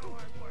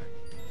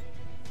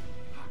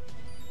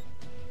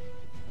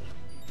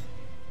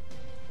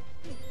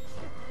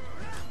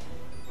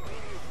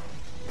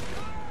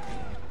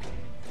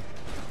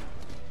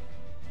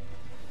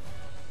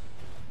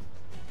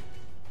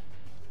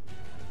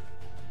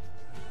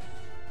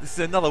 This is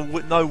another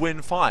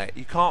no-win fight.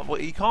 You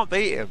can't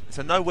beat him. It's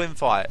a no-win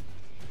fight.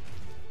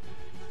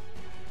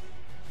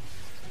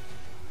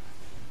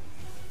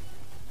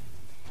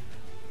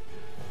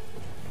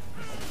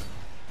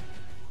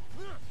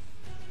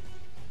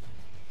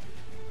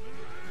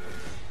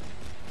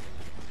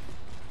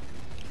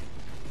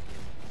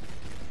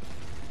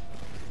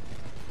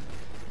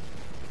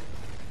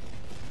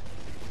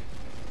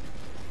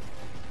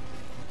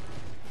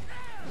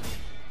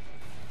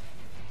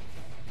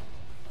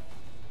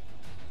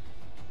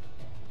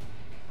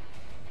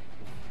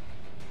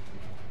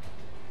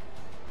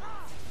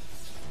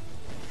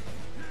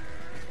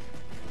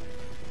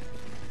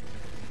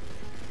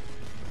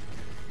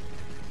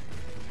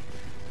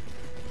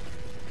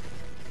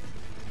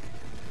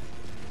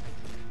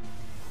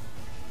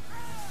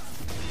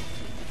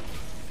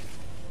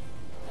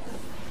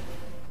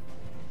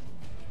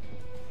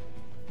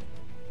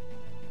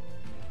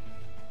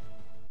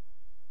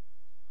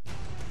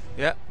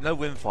 Yeah, no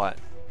win fight.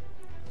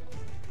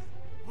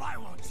 Why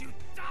won't you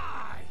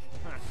die?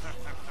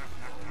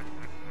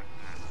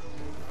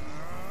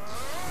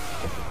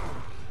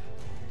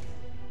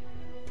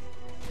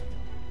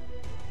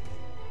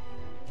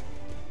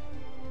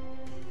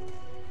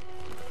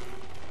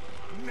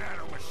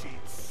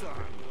 Nanomachine, son.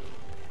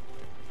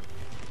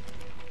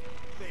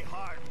 They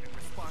harden in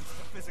response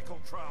to physical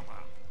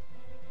trauma.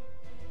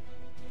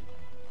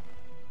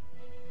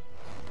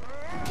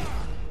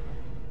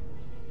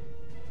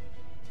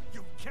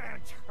 You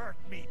can't hurt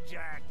me,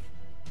 Jack.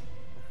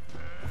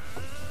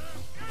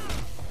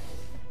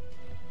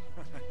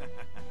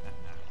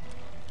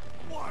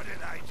 What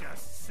did I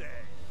just say?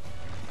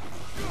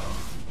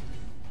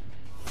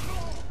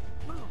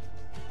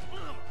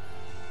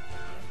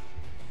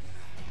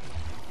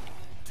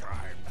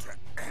 Time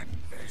to end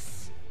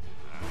this.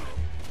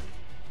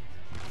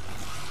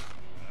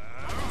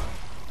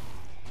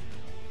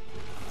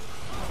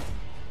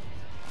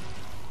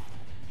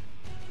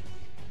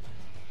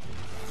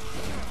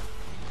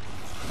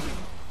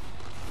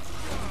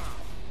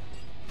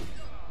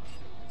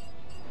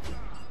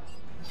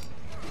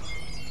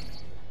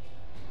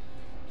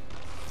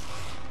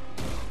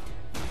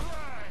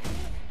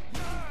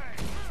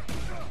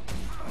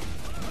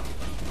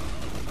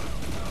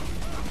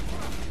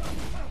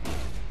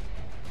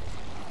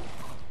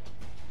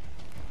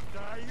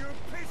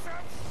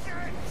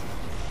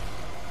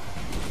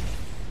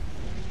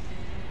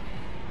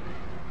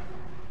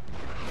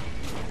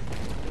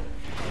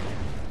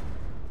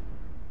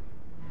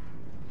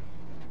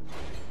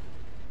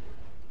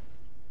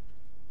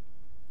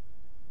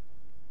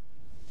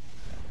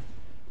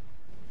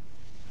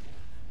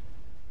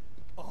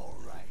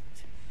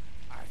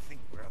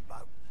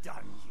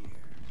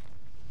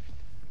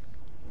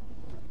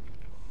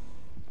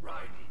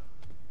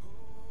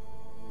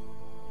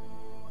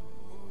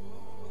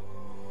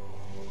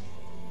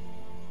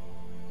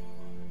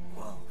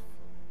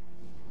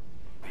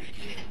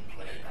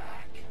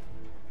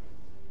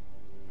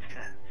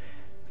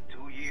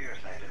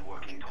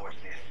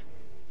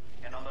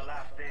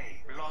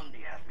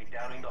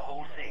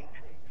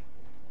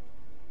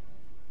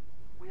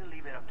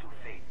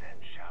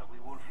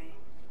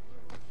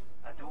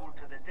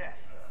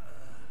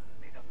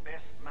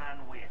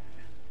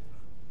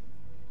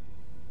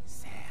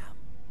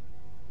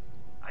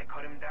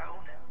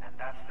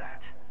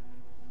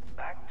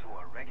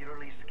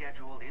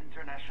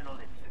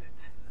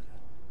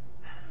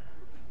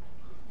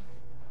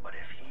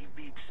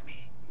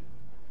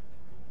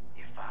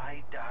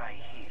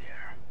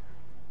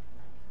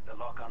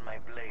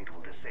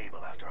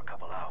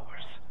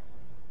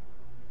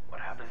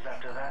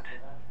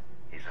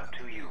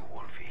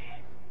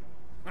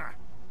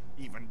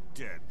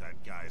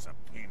 is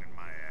a pain in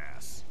my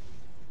ass.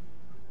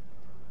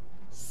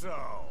 So,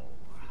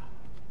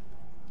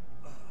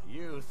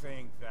 you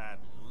think that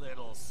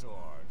little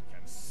sword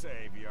can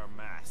save your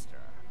master?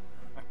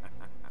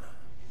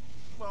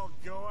 Well,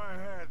 go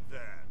ahead then.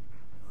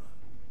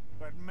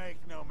 But make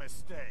no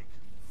mistake,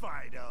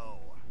 Fido.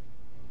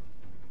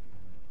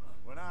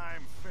 When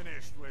I'm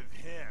finished with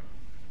him,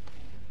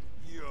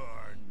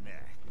 you're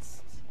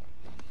next.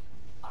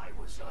 I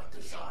was not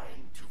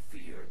designed to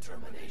fear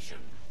termination.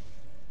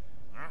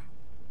 Huh?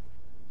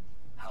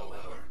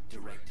 However,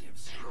 Directive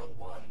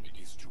 01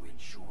 is to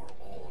ensure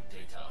all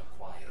data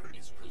acquired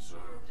is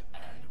preserved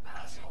and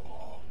passed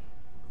along.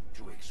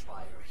 To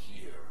expire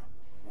here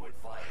would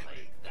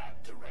violate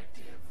that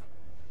directive.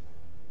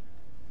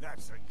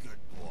 That's a good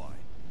boy.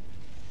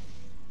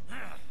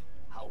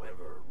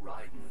 However,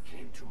 Raiden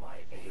came to my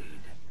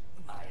aid.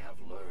 I have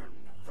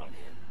learned from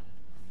him.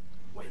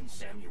 When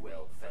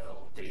Samuel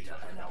fell, data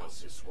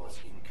analysis was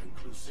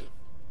inconclusive.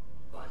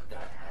 But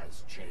that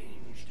has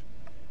changed.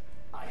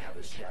 I have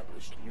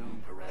established new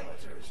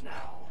parameters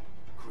now,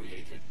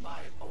 created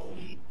my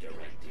own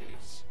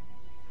directives.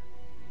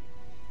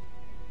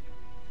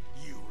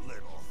 You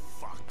little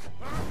fuck.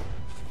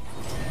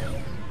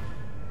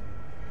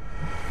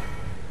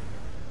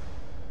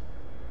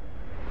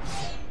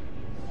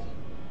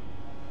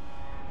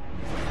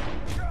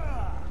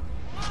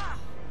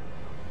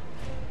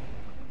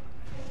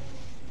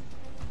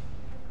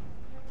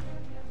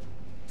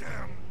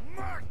 Damn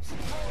much!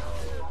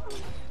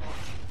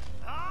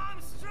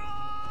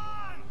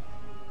 Armstrong!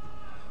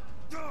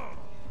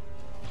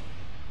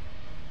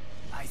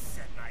 I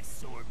said my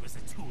sword was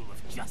a tool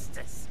of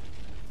justice.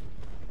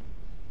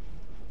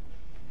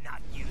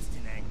 Not used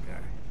in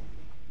anger.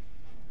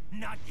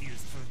 Not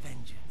used for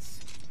vengeance.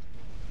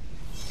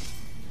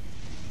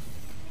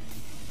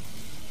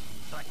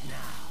 But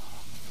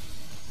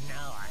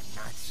now I'm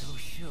not so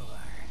sure.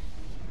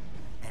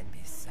 And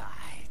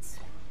besides,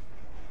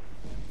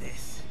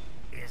 this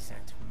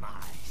isn't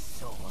my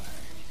sword.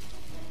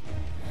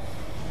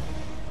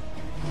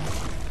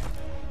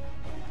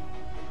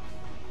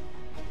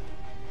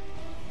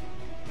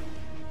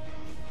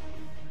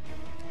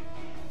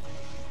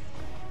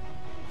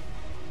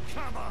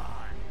 Come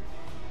on!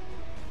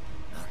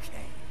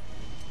 Okay.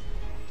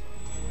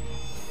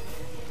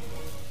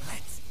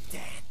 Let's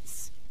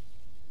dance.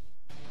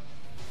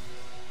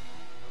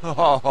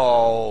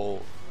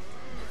 Oh.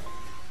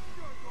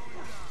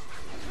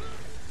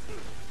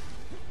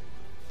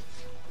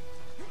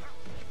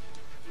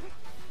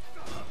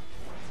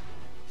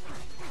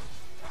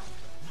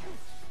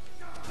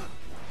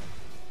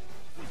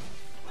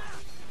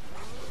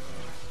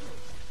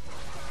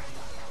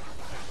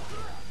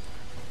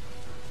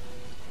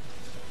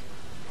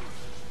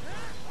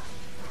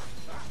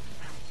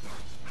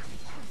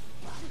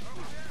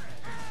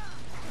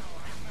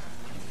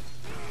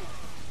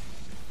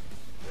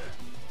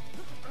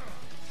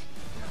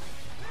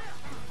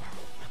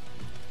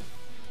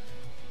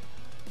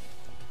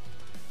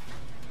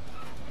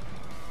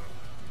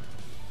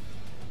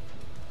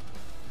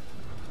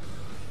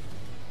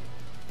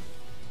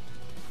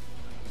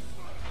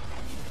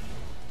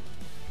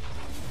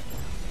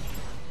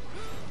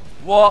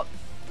 What?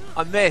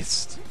 I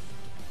missed.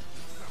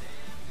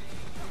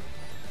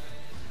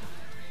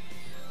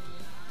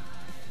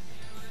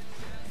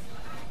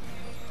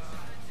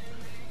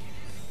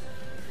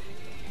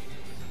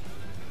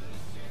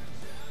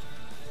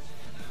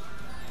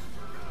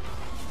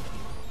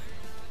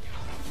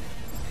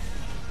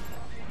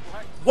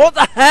 What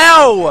the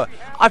hell?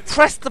 I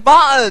pressed the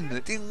button.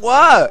 It didn't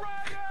work.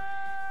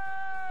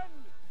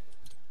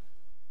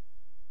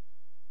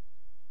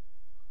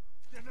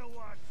 You know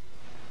what?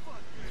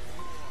 Fuck this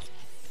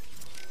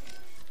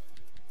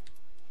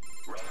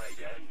war.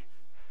 Raiden.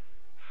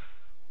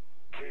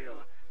 Kill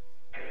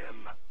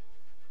him.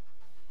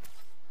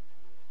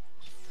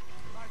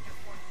 I just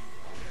want you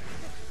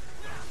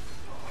dead.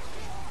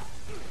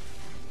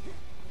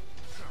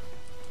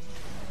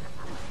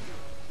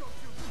 Don't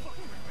you fuck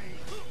with me.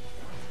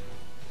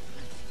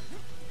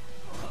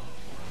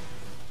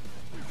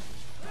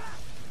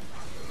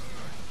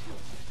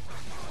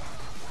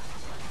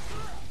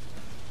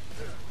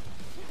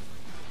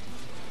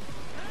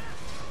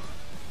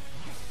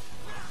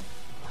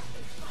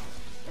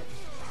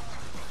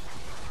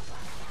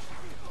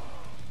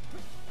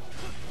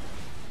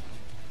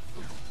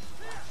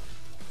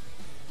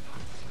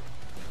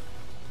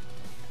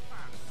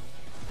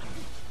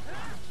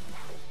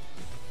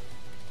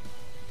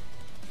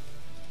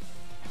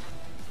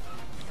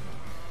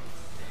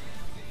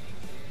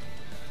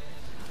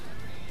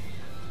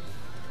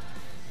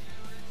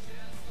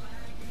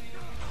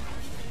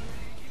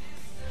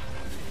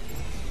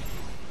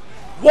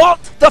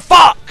 What the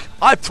fuck?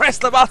 I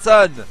pressed the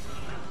button.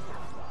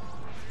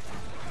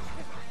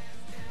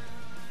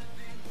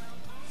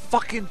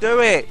 Fucking do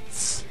it.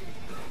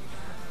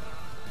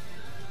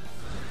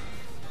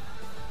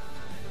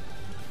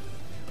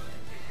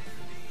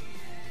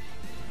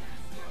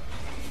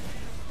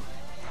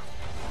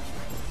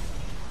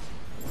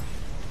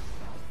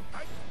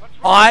 Right, let's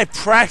I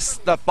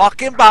pressed the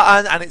fucking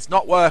button and it's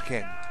not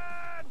working.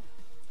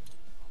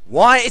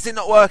 Why is it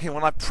not working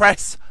when I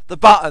press the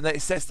button that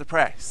it says to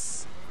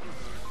press?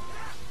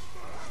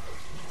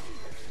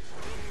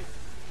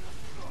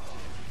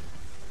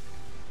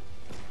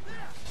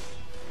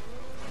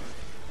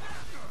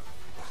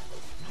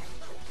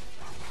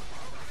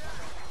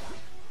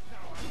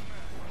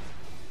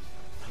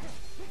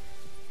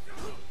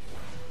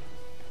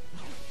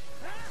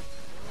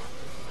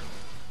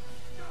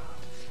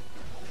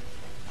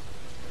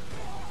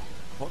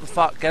 What the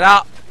fuck? Get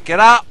up! Get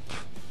up!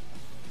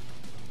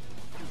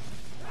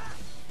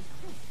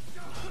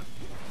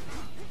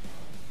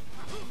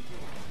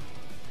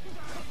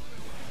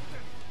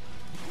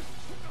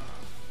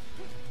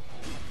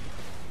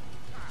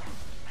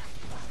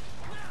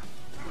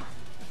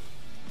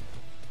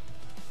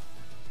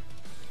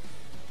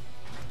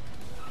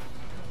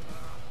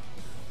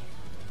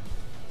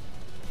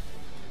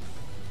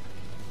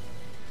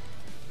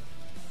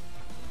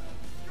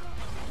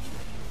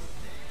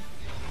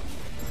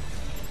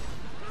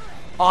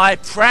 I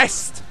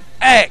pressed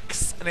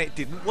X and it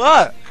didn't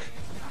work.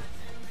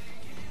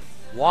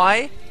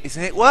 Why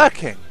isn't it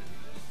working?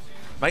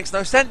 Makes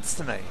no sense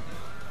to me.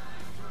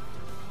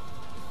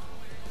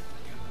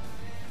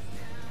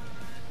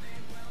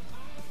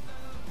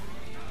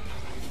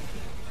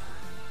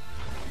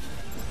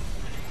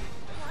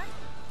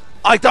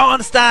 I don't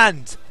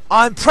understand.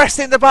 I'm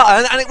pressing the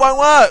button and it won't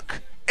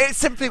work. It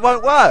simply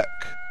won't work.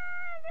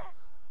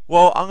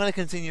 Well, I'm going to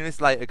continue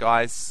this later,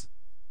 guys.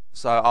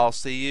 So I'll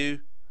see you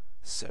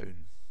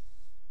soon.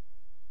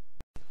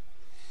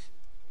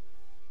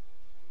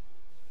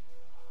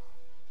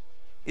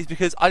 Is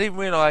because I didn't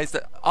realise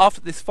that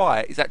after this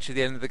fight is actually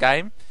the end of the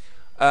game.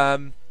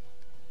 I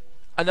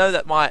know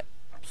that might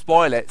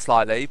spoil it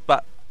slightly,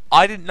 but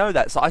I didn't know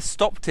that, so I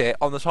stopped it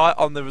on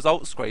the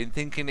results screen,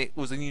 thinking it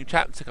was a new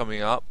chapter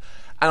coming up,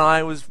 and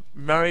I was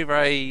very,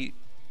 very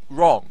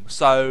wrong.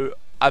 So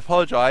I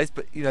apologise,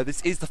 but you know,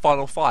 this is the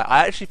final fight.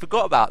 I actually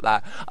forgot about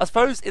that. I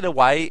suppose in a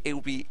way it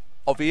will be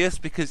obvious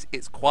because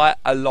it's quite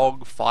a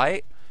long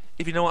fight,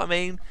 if you know what I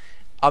mean.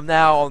 I'm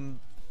now on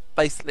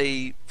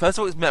basically, first of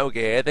all it was Metal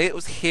Gear, then it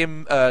was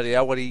him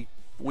earlier when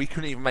we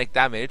couldn't even make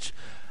damage,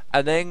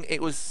 and then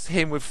it was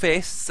him with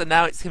fists, and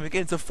now it's him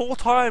again. So 4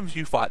 times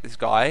you fight this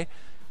guy,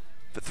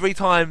 but 3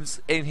 times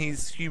in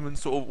his human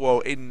sort of, well,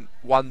 in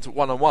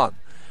one-on-one.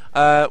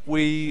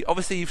 We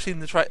obviously, you've seen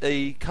the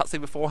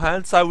cutscene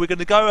beforehand, so we're going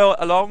to go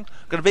along,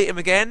 going to beat him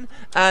again,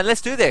 and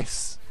let's do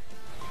this.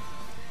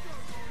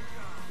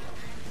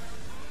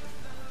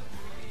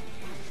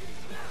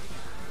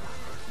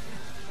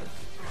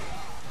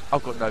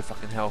 I've got no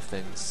fucking health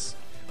things.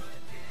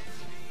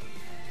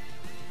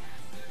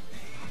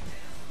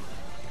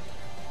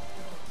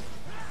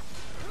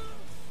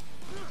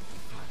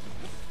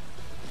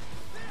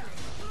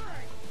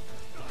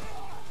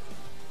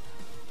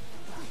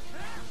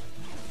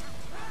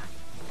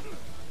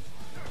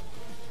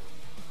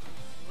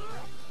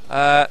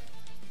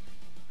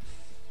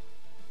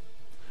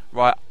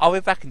 Right, I'll be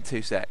back in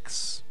 2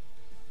 secs.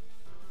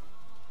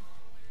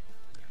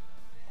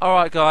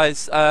 Alright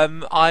guys,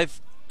 I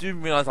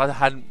didn't realise I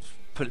hadn't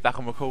put it back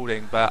on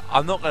recording, but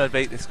I'm not going to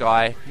beat this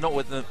guy, not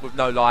with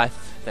no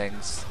life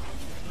things.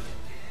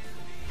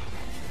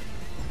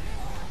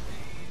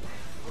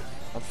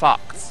 I'm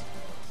fucked.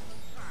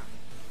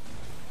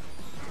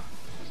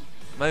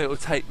 Maybe it will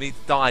take me to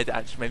die to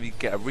actually maybe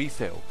get a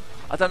refill.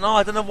 I don't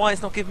know why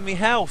it's not giving me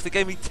health. It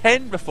gave me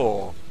 10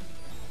 before.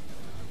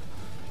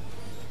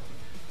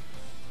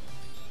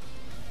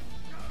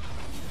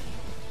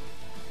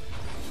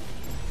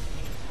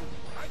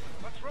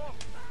 What's wrong?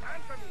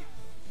 Answer me!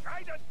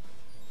 Raiden!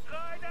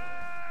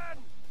 Raiden!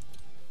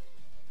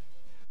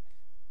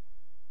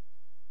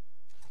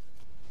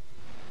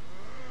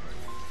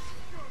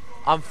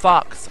 I'm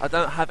fucked. I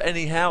don't have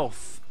any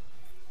health.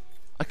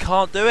 I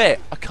can't do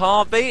it. I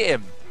can't beat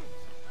him.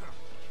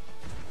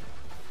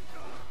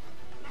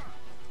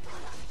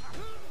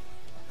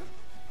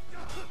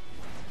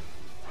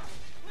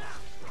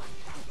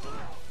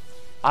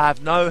 I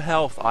have no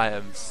health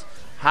items.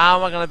 How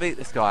am I going to beat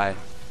this guy?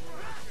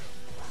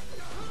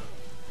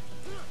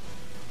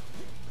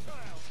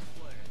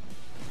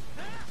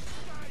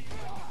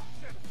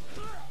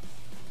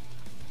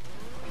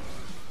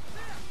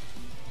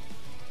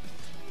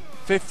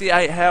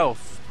 $58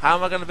 health. How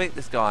am I going to beat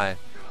this guy?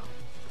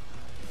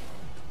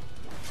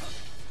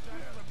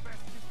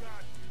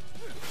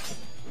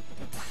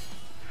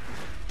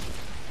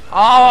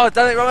 Oh, I've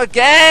done it wrong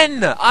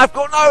again! I've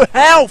got no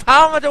health!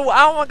 How am I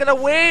going to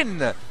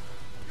win?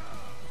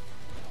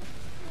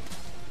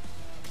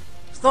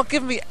 It's not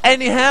giving me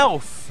any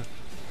health!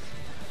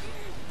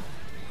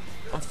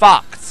 I'm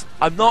fucked.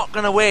 I'm not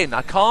going to win.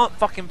 I can't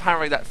fucking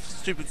parry that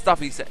stupid stuff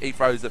he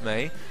throws at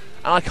me.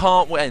 And I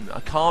can't win. I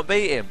can't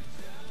beat him.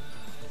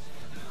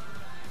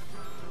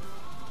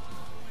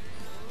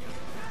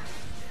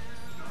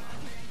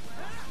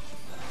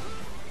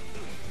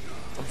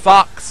 I'm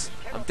fucked.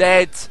 I'm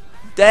dead.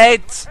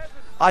 Dead!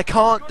 I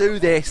can't do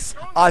this.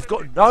 I've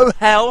got no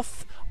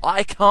health.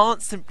 I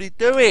can't simply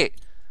do it.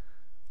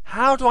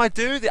 How do I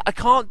do this? I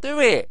can't do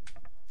it.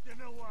 You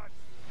know what?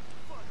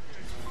 Fuck this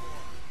war.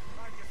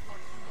 I just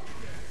want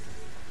you dead.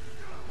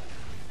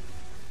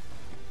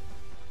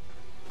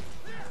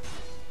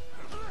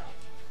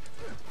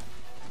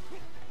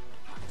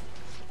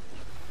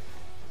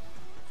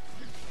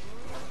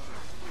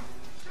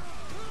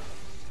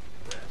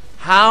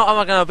 How am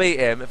I going to beat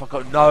him if I've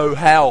got no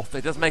health?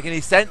 It doesn't make any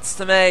sense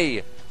to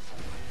me.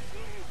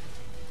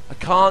 I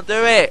can't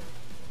do it.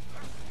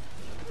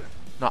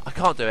 No, I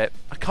can't do it.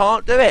 I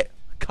can't do it.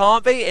 I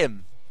can't beat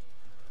him.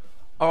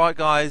 Alright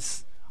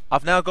guys,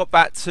 I've now got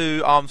back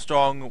to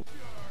Armstrong.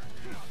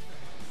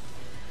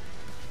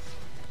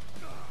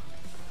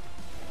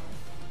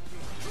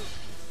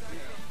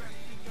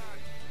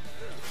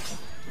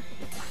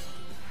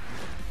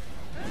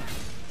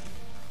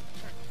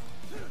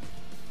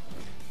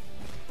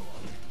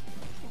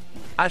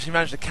 Actually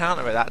managed to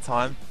counter it that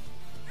time.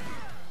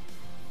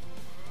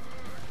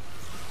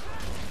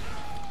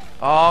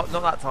 Oh,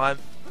 not that time.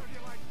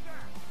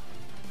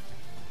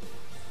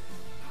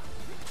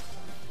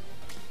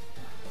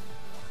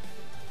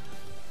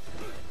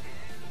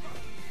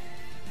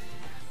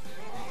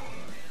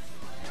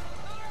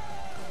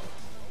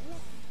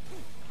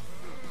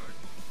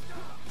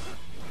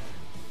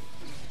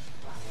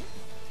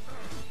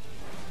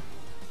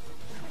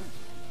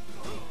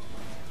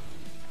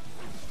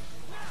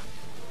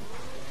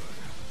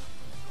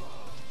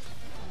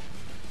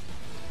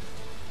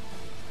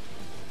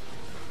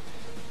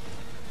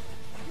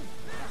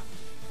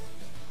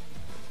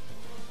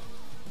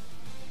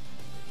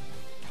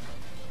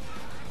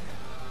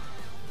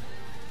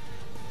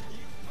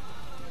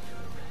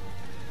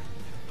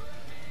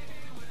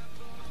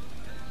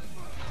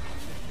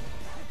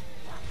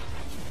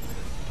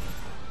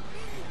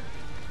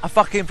 I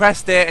fucking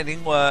pressed it and it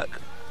didn't work.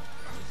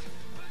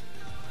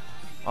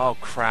 Oh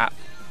crap.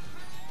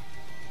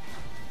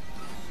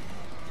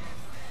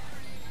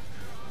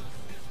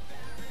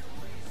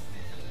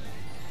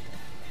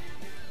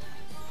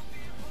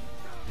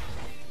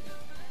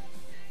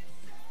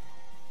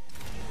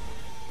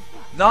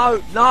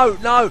 No, no,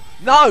 no,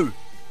 no!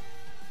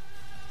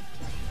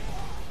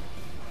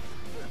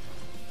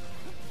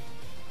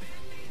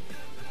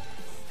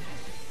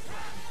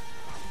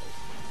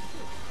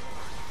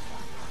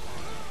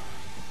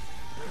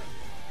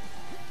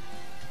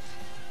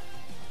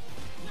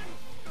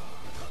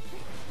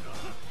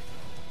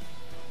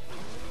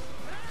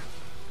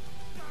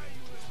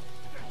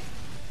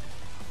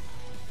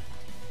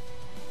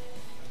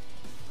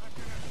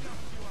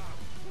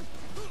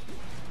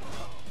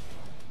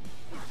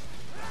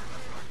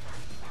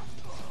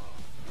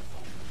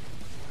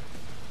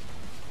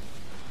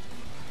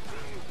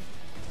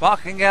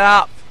 Fucking get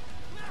up!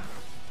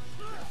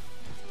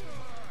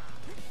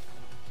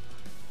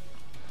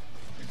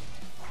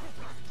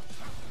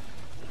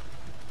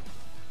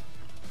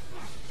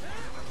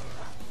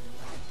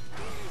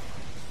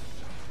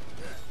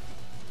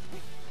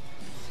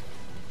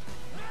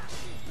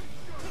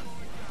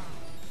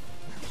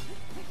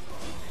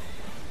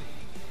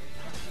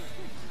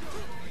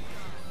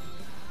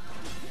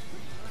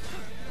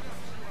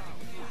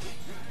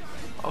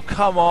 Oh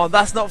come on,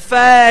 that's not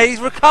fair! He's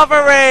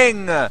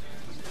recovering!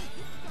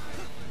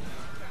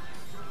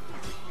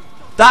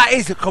 That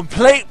is a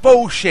complete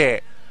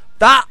bullshit.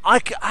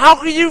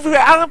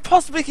 How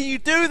possibly can you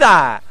do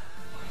that?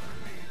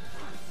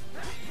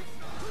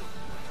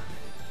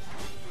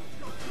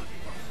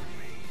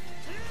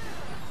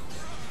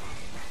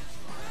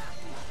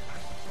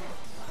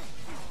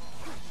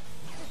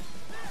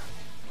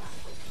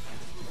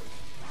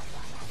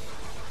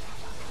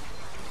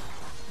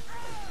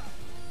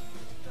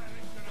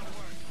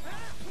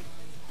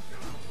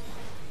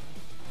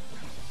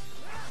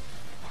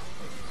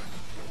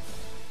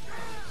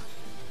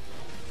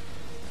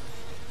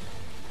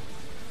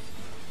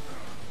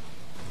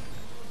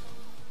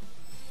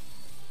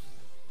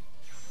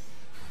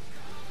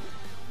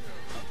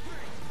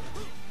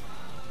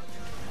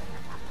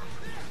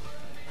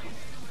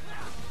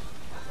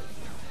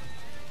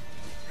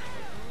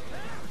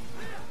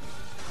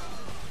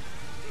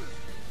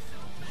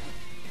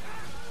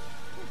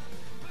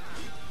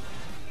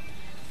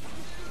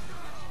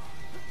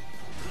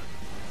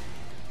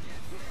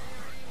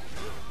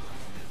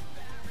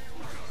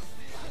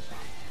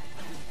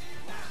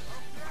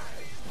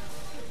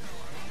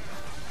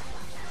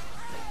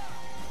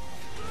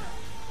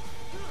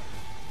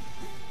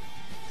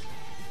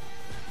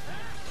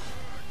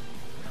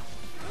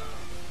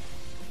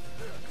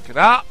 Get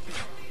up!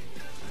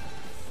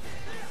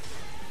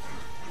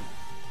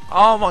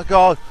 Oh my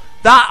god,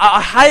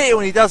 I hate it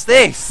when he does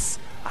this.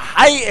 I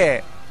hate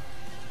it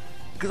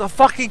because I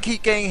fucking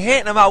keep getting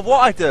hit no matter what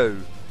I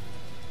do.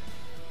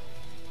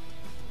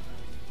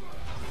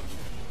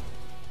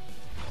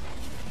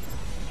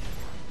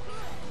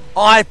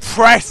 I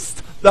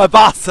pressed the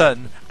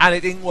button and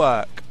it didn't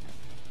work.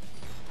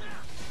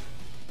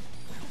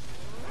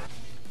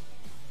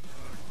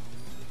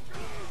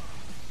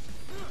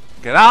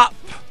 Get up!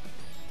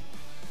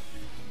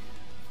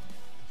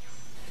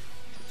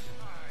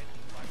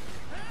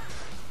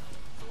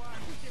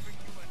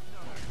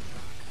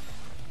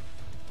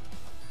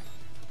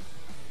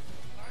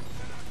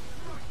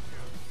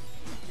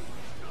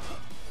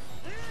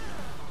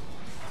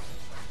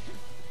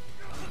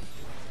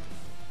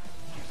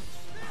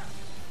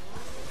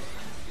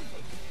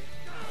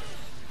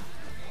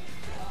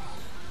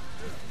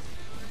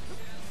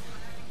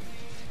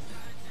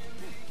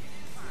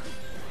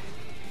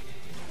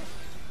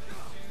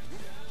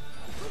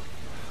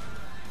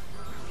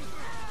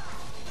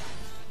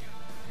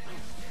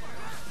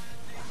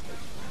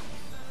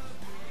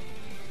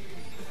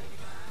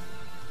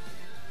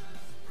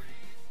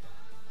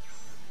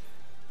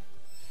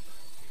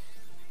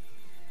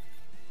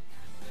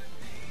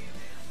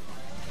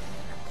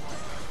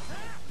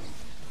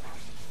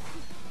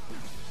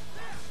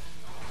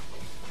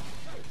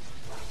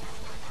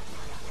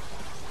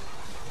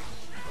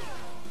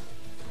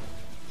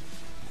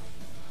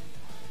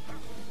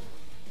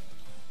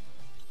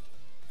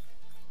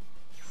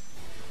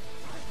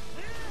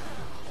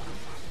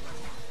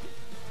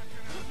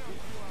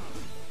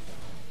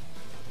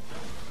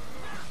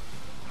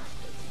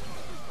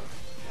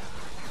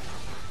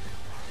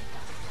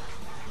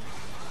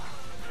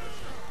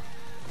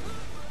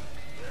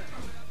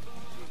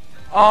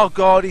 Oh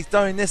god, he's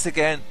doing this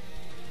again.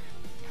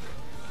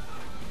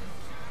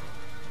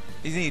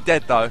 He's nearly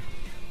dead though.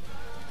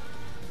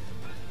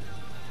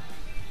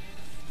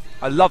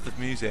 I love the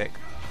music.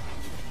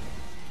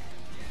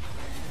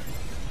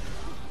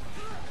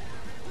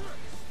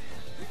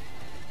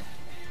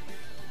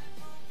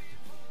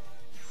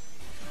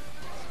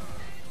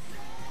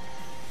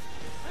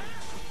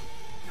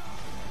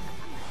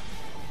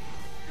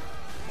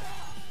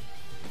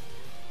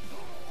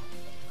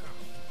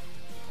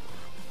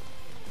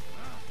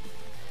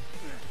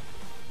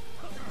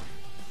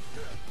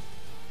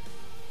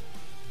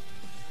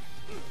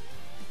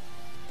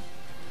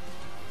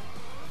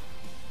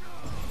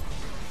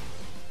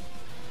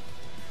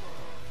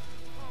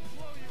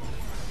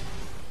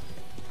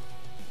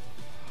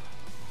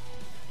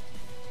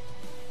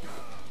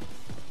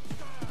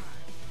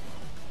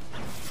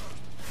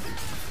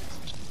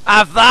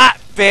 Have that,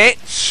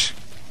 bitch!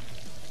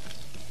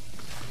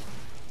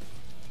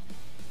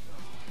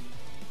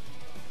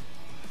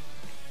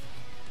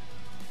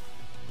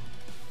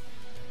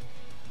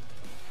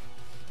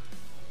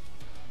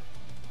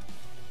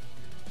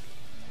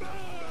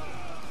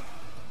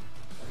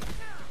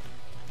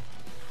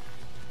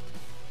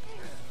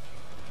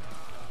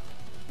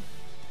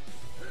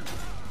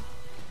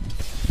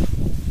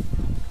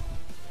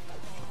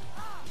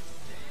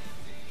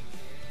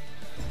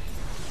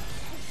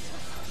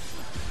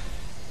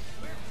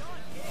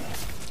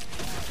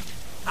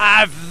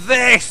 Have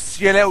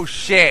this, you little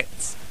shit!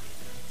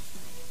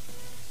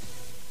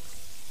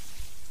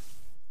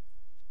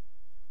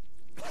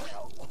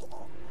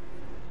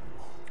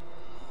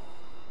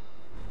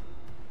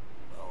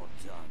 Well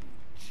done,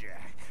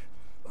 Jack.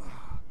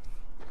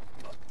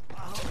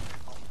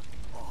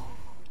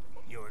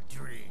 Your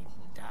dream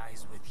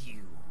dies with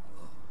you.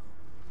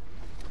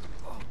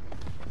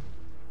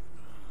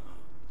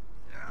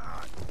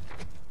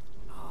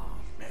 Oh,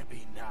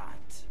 maybe not.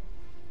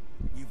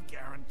 You've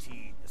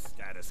guaranteed the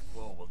status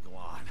quo will go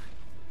on.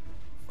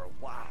 For a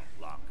while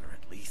longer,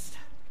 at least.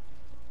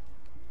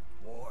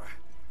 War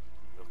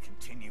will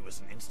continue as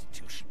an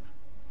institution.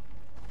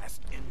 As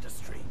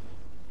industry.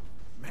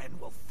 Men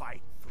will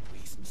fight for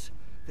reasons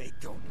they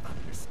don't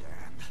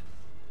understand.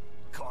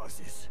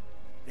 Causes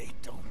they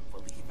don't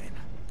believe in.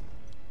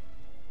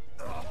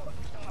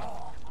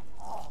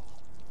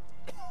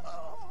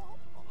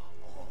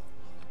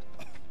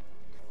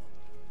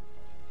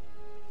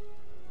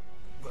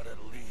 But at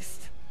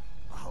least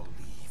I'll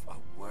leave a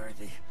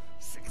worthy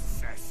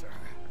successor.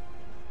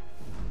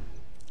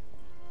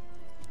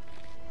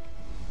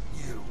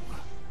 You,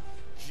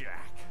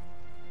 Jack.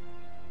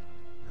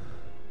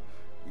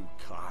 You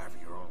carve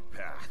your own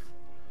path.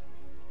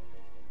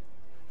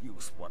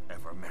 Use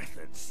whatever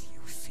methods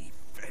you see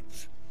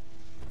fit.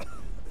 You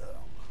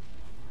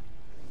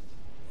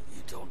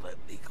don't let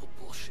legal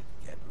bullshit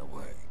get in the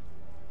way.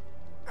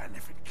 And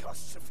if it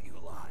costs a few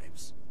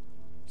lives,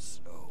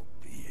 so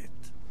be it.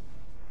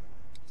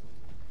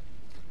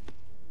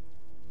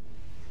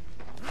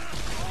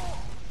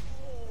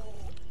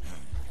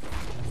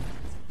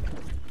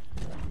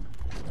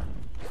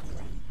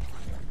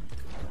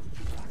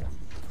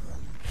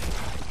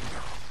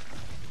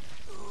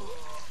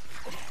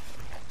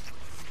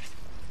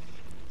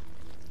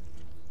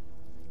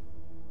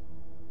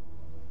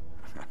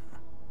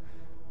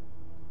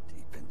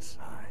 Deep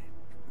inside,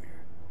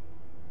 we're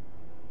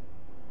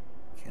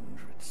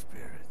kindred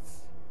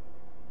spirits.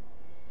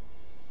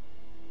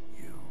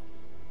 You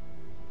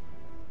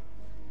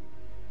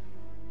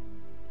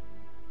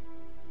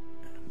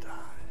and I.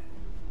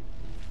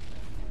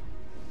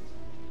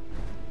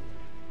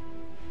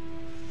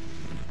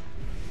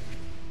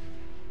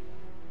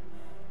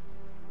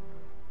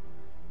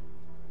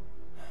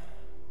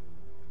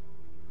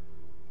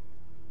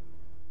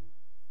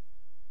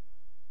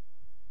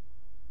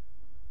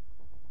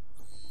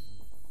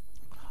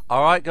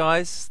 Alright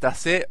guys,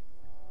 that's it.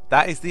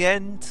 That is the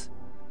end.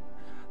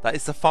 That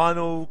is the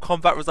final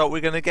combat result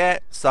we're going to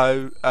get.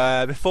 So,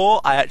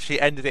 before I actually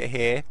ended it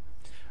here.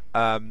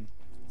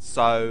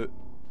 So,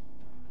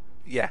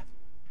 yeah.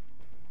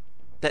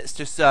 Let's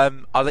just,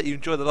 I'll let you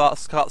enjoy the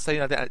last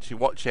cutscene. I didn't actually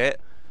watch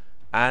it.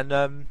 And,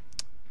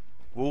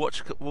 we'll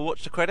watch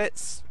the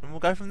credits and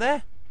we'll go from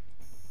there.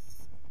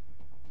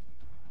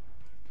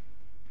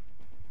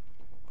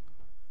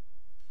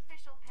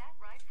 Official pet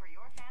right for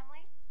your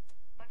family?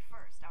 But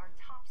first, our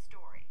top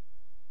story.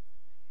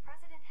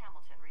 President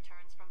Hamilton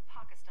returns from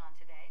Pakistan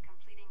today,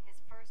 completing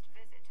his first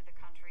visit to the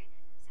country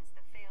since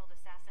the failed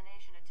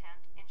assassination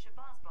attempt in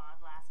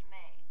Shahbazbad last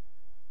May.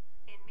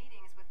 In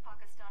meetings with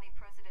Pakistani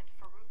President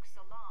Farooq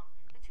Salam,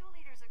 the two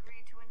leaders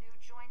agreed to a new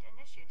joint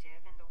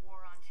initiative in the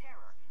war on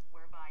terror,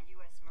 whereby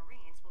U.S.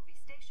 Marines will be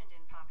stationed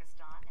in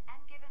Pakistan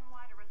and given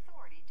wider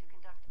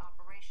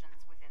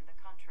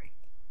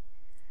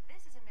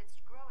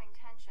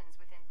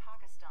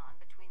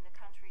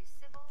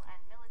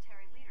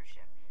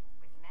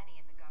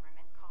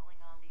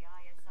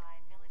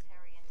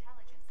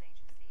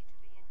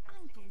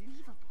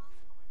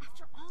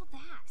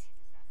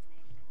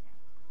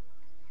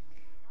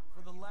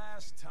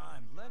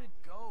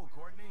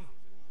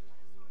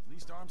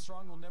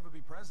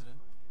be president.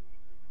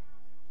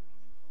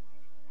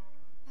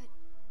 But,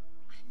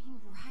 I mean,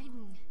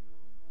 Raiden.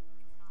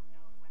 It's not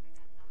known whether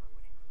that number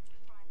would include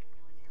private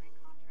military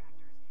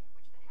contractors,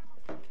 which the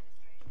Hamilton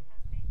administration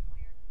has made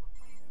clear will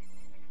play a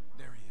significant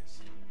There he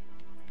is.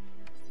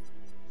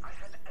 I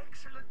had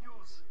excellent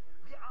news.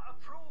 We are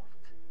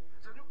approved.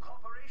 The new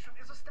corporation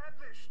is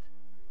established.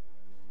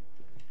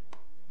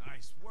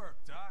 Nice work,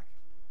 Doc.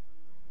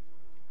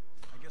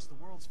 I guess the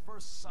world's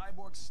first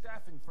cyborg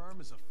staffing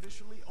firm is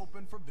officially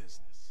open for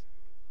business.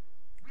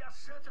 We are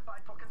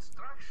certified for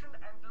construction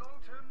and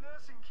long-term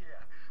nursing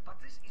care. But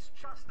this is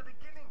just the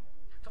beginning.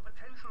 The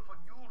potential for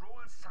new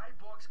roles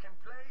cyborgs can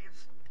play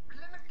is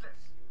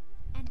limitless.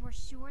 And we're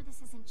sure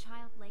this isn't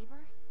child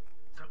labor?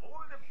 The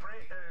older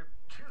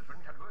children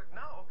can work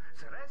now,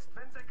 the rest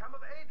when they come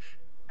of age.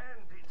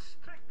 And it's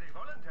strictly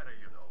voluntary,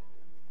 you know.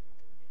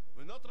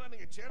 We're not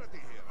running a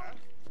charity here, huh?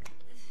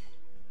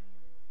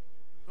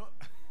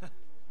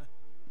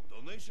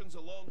 Donations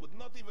alone would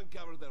not even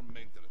cover their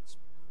maintenance.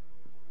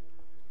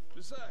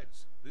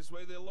 Besides, this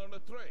way they'll learn a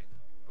trade.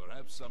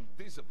 Perhaps some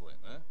discipline,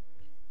 huh?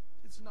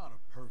 It's not a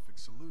perfect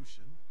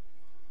solution.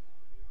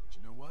 But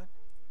you know what?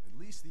 At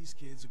least these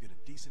kids will get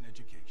a decent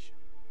education.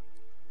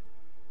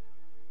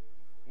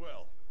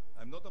 Well,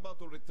 I'm not about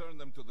to return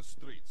them to the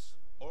streets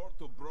or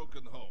to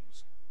broken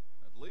homes.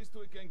 At least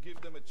we can give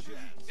them a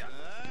chance,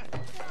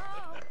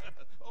 huh?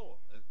 Oh.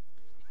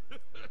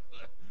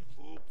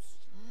 Oops.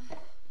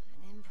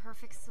 An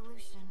imperfect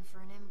solution for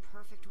an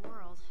imperfect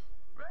world.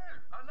 Well,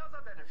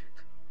 another benefit.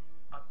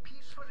 A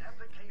peaceful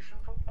application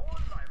for all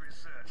my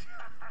research.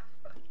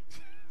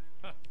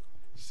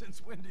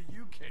 Since when do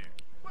you care?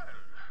 Well,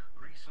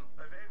 recent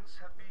events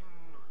have been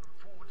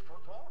food for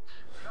thought,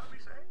 shall we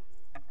say?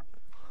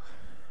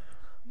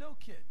 No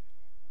kidding.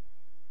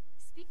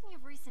 Speaking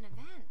of recent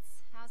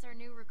events, how's our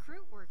new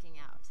recruit working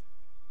out?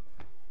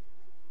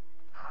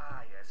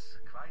 Ah, yes,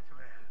 quite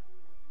well.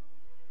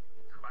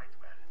 Quite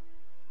well.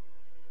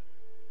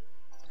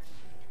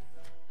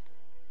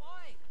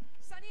 Oi,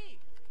 Sonny!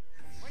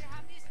 Where you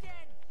have this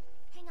then?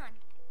 Hang on.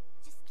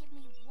 Just give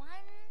me 1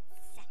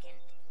 second.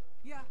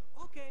 Yeah,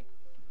 okay.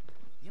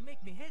 You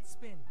make me head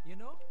spin, you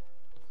know?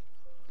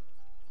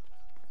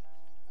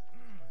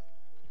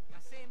 You're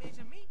same age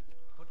as me,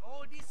 but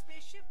all this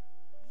spaceship,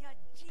 you're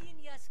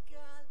genius,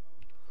 girl.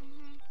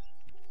 Mm-hmm.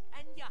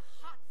 And you're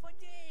hot for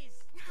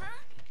days.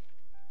 Huh?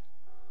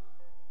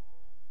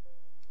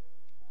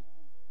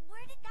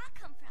 Where did that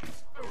come from?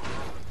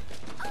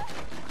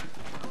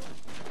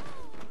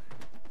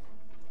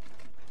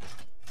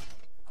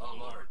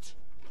 Alert.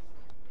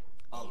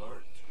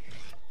 Alert.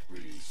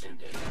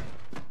 Rescinding.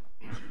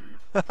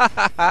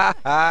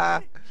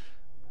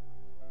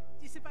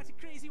 This about a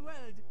crazy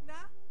world,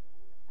 nah?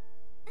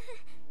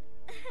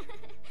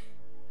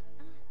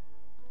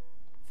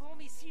 For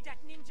me see that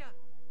ninja,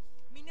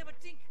 me never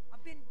think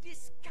I've been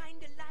this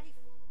kind of life.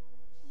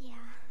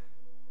 Yeah.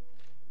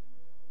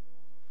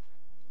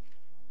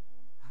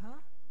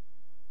 Huh?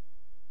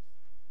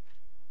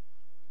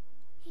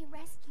 He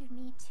rescued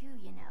me too,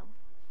 you know.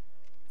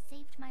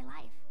 Saved my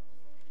life.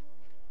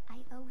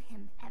 I owe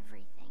him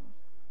everything.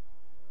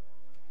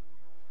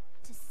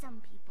 To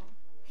some people,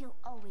 he'll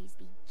always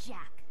be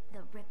Jack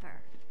the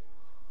Ripper.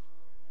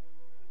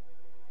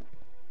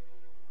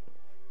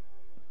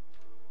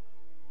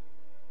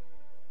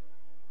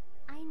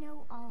 I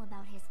know all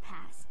about his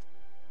past.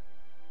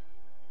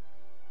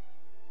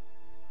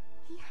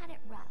 He had it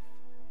rough.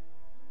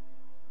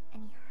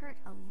 And he hurt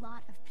a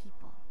lot of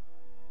people.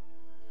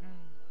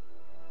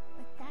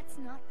 But that's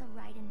not the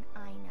Raiden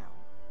I know.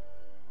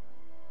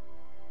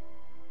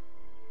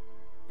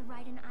 The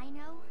Raiden I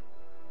know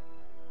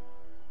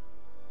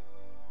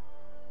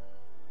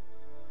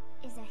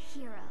is a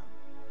hero.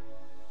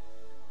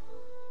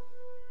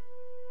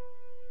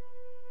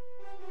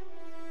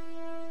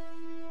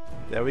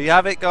 There we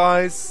have it,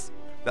 guys.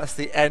 That's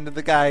the end of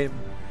the game.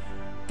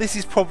 This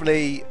is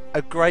probably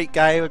a great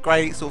game, a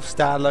great sort of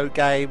standalone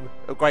game,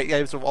 a great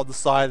game sort of on the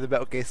side of the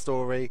Metal Gear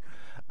story.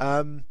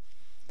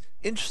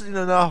 Interesting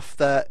enough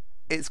that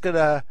it's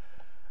gonna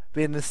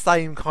be in the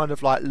same kind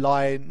of like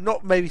line,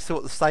 not maybe sort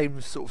of the same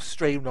sort of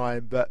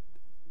streamline, but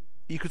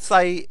you could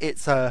say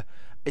it's a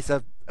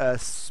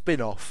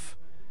spin-off.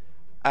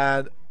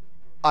 And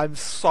I'm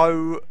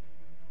so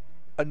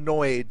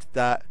annoyed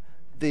that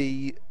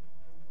the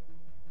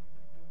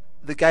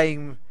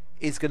game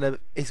is gonna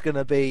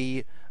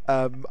be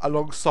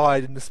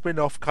alongside in the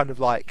spin-off kind of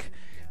like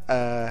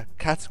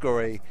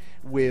category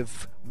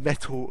with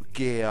Metal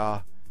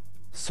Gear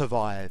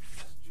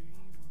Survive.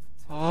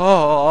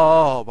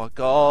 Oh my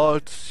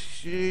god,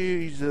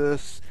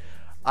 Jesus,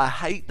 I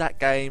hate that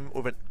game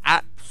with an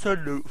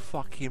absolute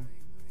fucking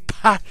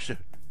passion,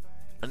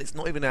 and it's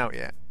not even out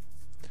yet.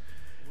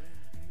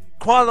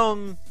 Quite a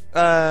long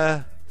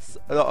a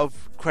lot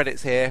of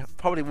credits here.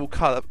 Probably will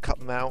cut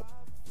them out.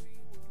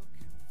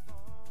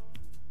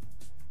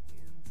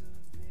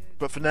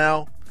 But for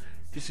now,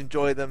 just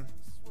enjoy them.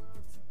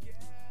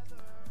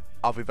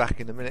 I'll be back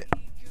in a minute.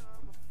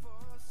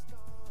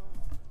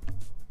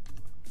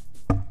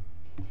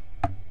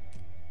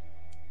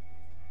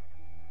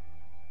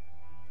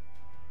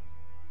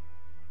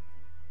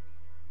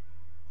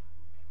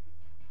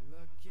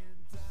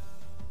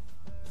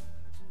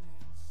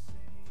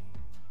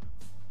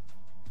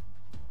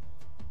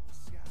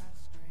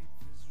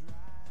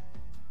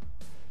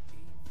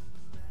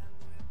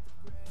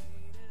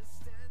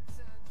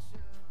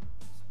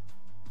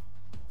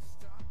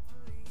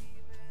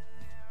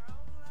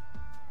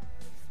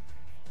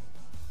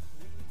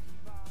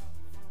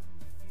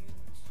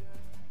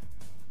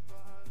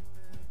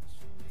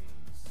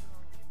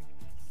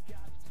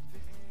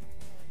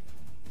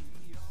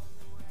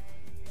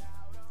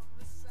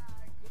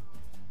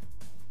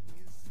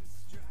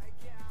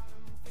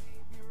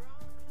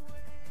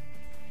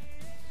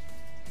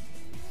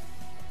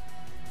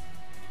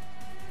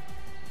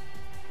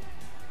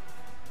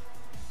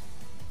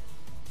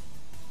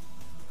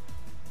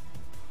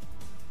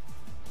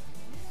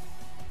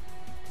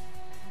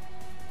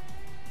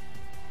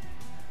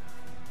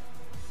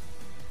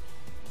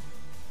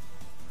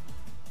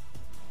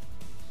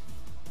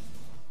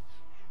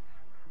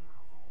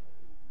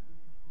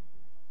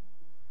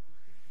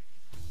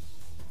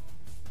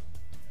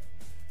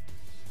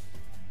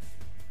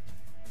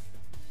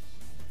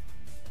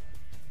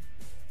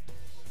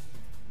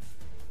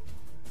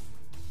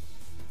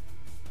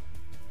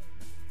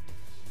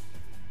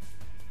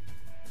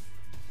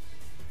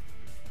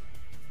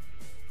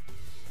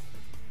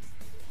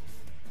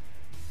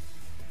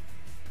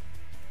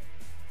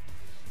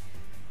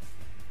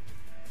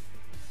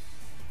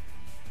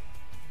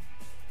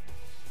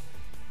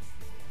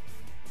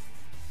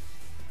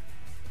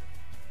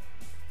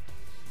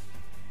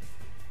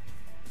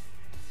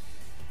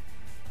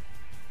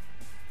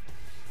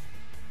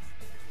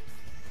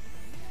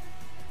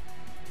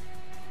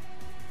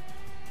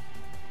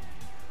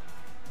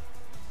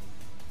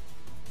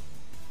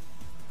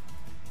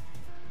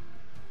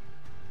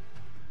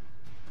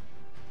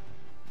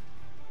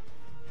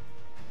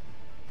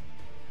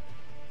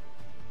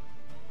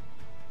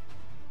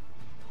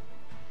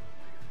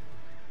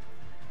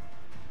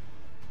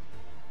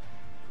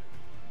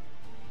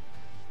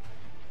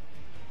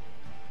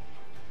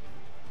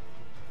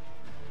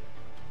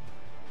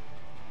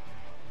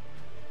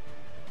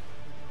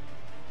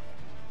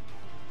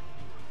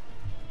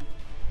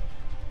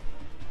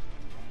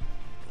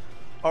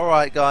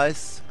 Alright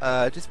guys,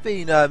 just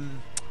been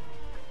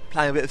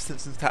playing a bit of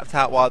Simpsons Tapped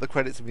Out while the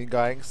credits have been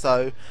going,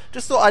 so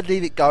just thought I'd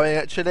leave it going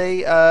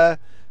actually,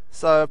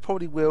 so I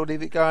probably will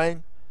leave it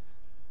going.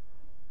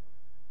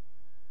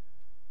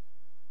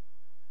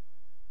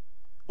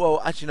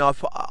 Well, actually no,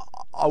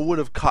 I would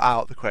have cut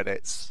out the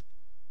credits.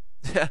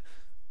 Yeah.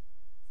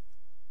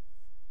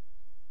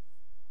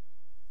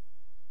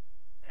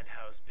 And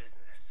how's business?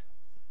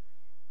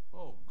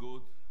 Oh,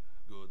 good,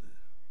 good.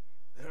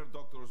 Herr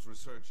Doctor's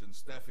research and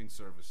staffing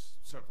service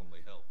certainly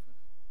help.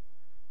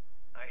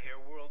 I hear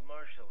World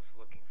Marshal's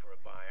looking for a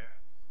buyer.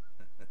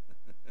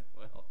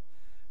 Well,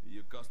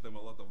 you cost them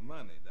a lot of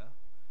money, huh?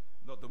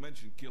 Not to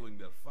mention killing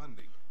their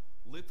funding.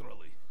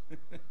 Literally.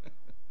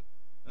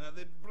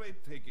 The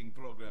breathtaking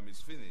program is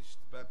finished,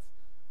 but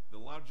the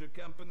larger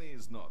company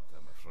is not,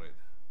 I'm afraid.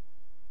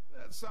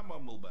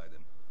 Someone will buy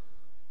them.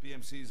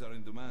 PMCs are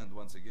in demand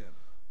once again.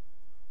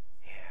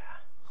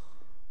 Yeah.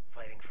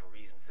 Fighting for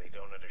reasons they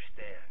don't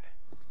understand.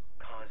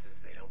 Causes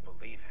they don't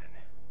believe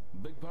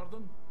in. Beg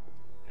pardon?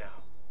 No.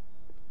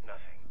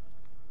 Nothing.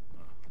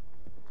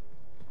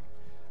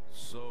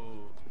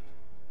 So,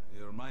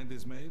 your mind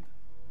is made?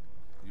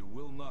 You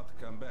will not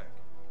come back.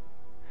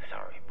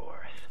 Sorry,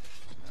 Boris.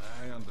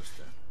 I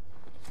understand.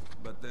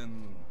 But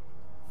then,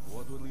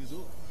 what will you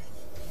do?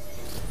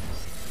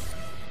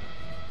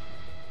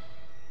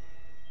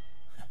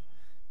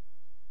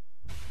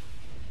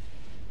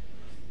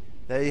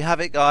 There you have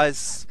it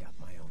guys. Got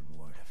my own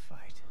war to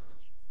fight.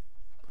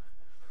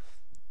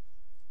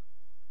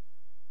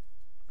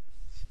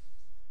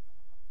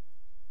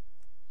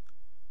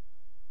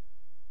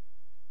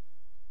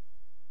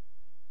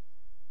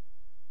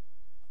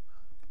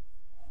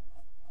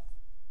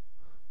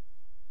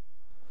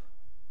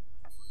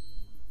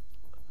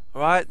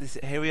 Right,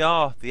 here we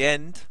are, the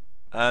end.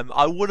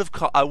 I would have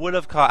cut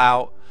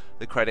out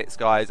the credits,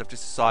 guys. I've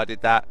just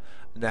decided that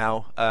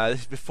now.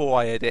 This is before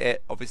I edit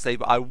it, obviously,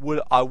 but I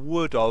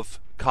would have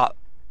cut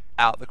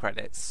out the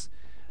credits.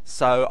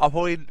 So I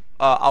probably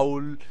I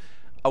would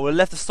have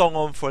left the song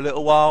on for a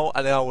little while,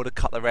 and then I would have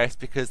cut the rest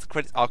because the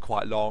credits are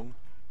quite long.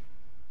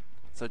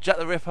 So Jack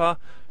the Ripper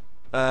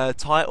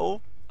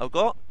title I've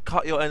got: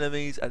 cut your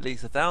enemies at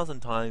least 1,000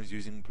 times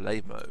using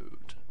blade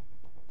mode.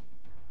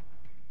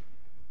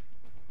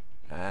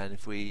 And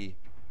if we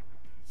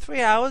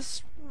 3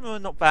 hours,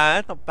 not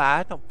bad, not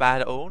bad, not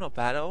bad at all, not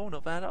bad at all,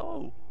 not bad at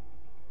all.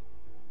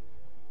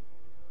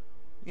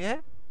 Yeah,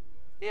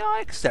 yeah,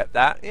 I accept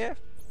that. Yeah,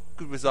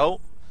 good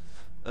result.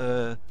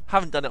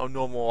 Haven't done it on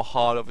normal or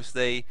hard,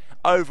 obviously.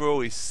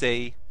 Overall is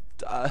C.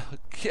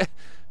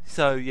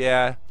 So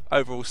yeah,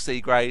 overall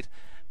C grade.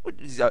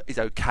 Is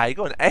okay.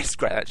 Got an S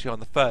grade actually on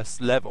the first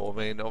level. I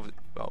mean,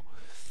 well,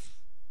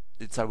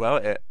 did so well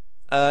at it.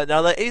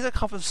 Now there is a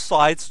couple of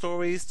side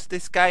stories to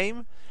this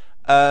game.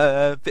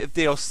 A bit of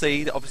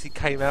DLC that obviously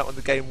came out when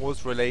the game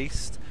was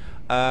released.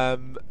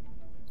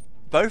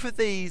 Both of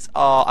these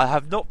are, I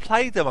have not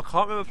played them, I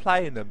can't remember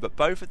playing them, but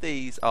both of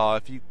these are,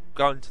 if you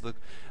go into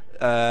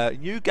the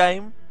new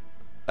game,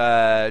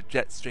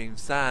 Jetstream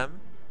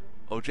Sam,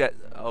 or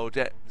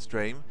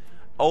Jetstream,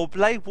 or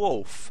Blade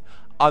Wolf.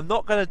 I'm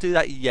not going to do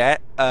that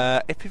yet.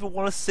 If people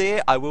want to see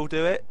it, I will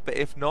do it, but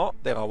if not,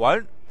 then I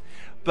won't.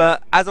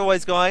 But as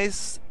always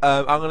guys,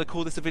 I'm going to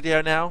call this a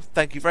video now.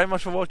 Thank you very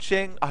much for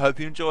watching. I hope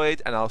you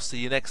enjoyed, and I'll see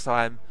you next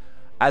time.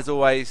 As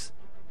always,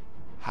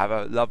 have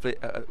a lovely,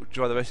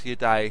 enjoy the rest of your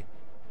day.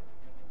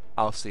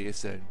 I'll see you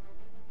soon.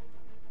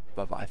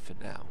 Bye bye for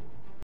now.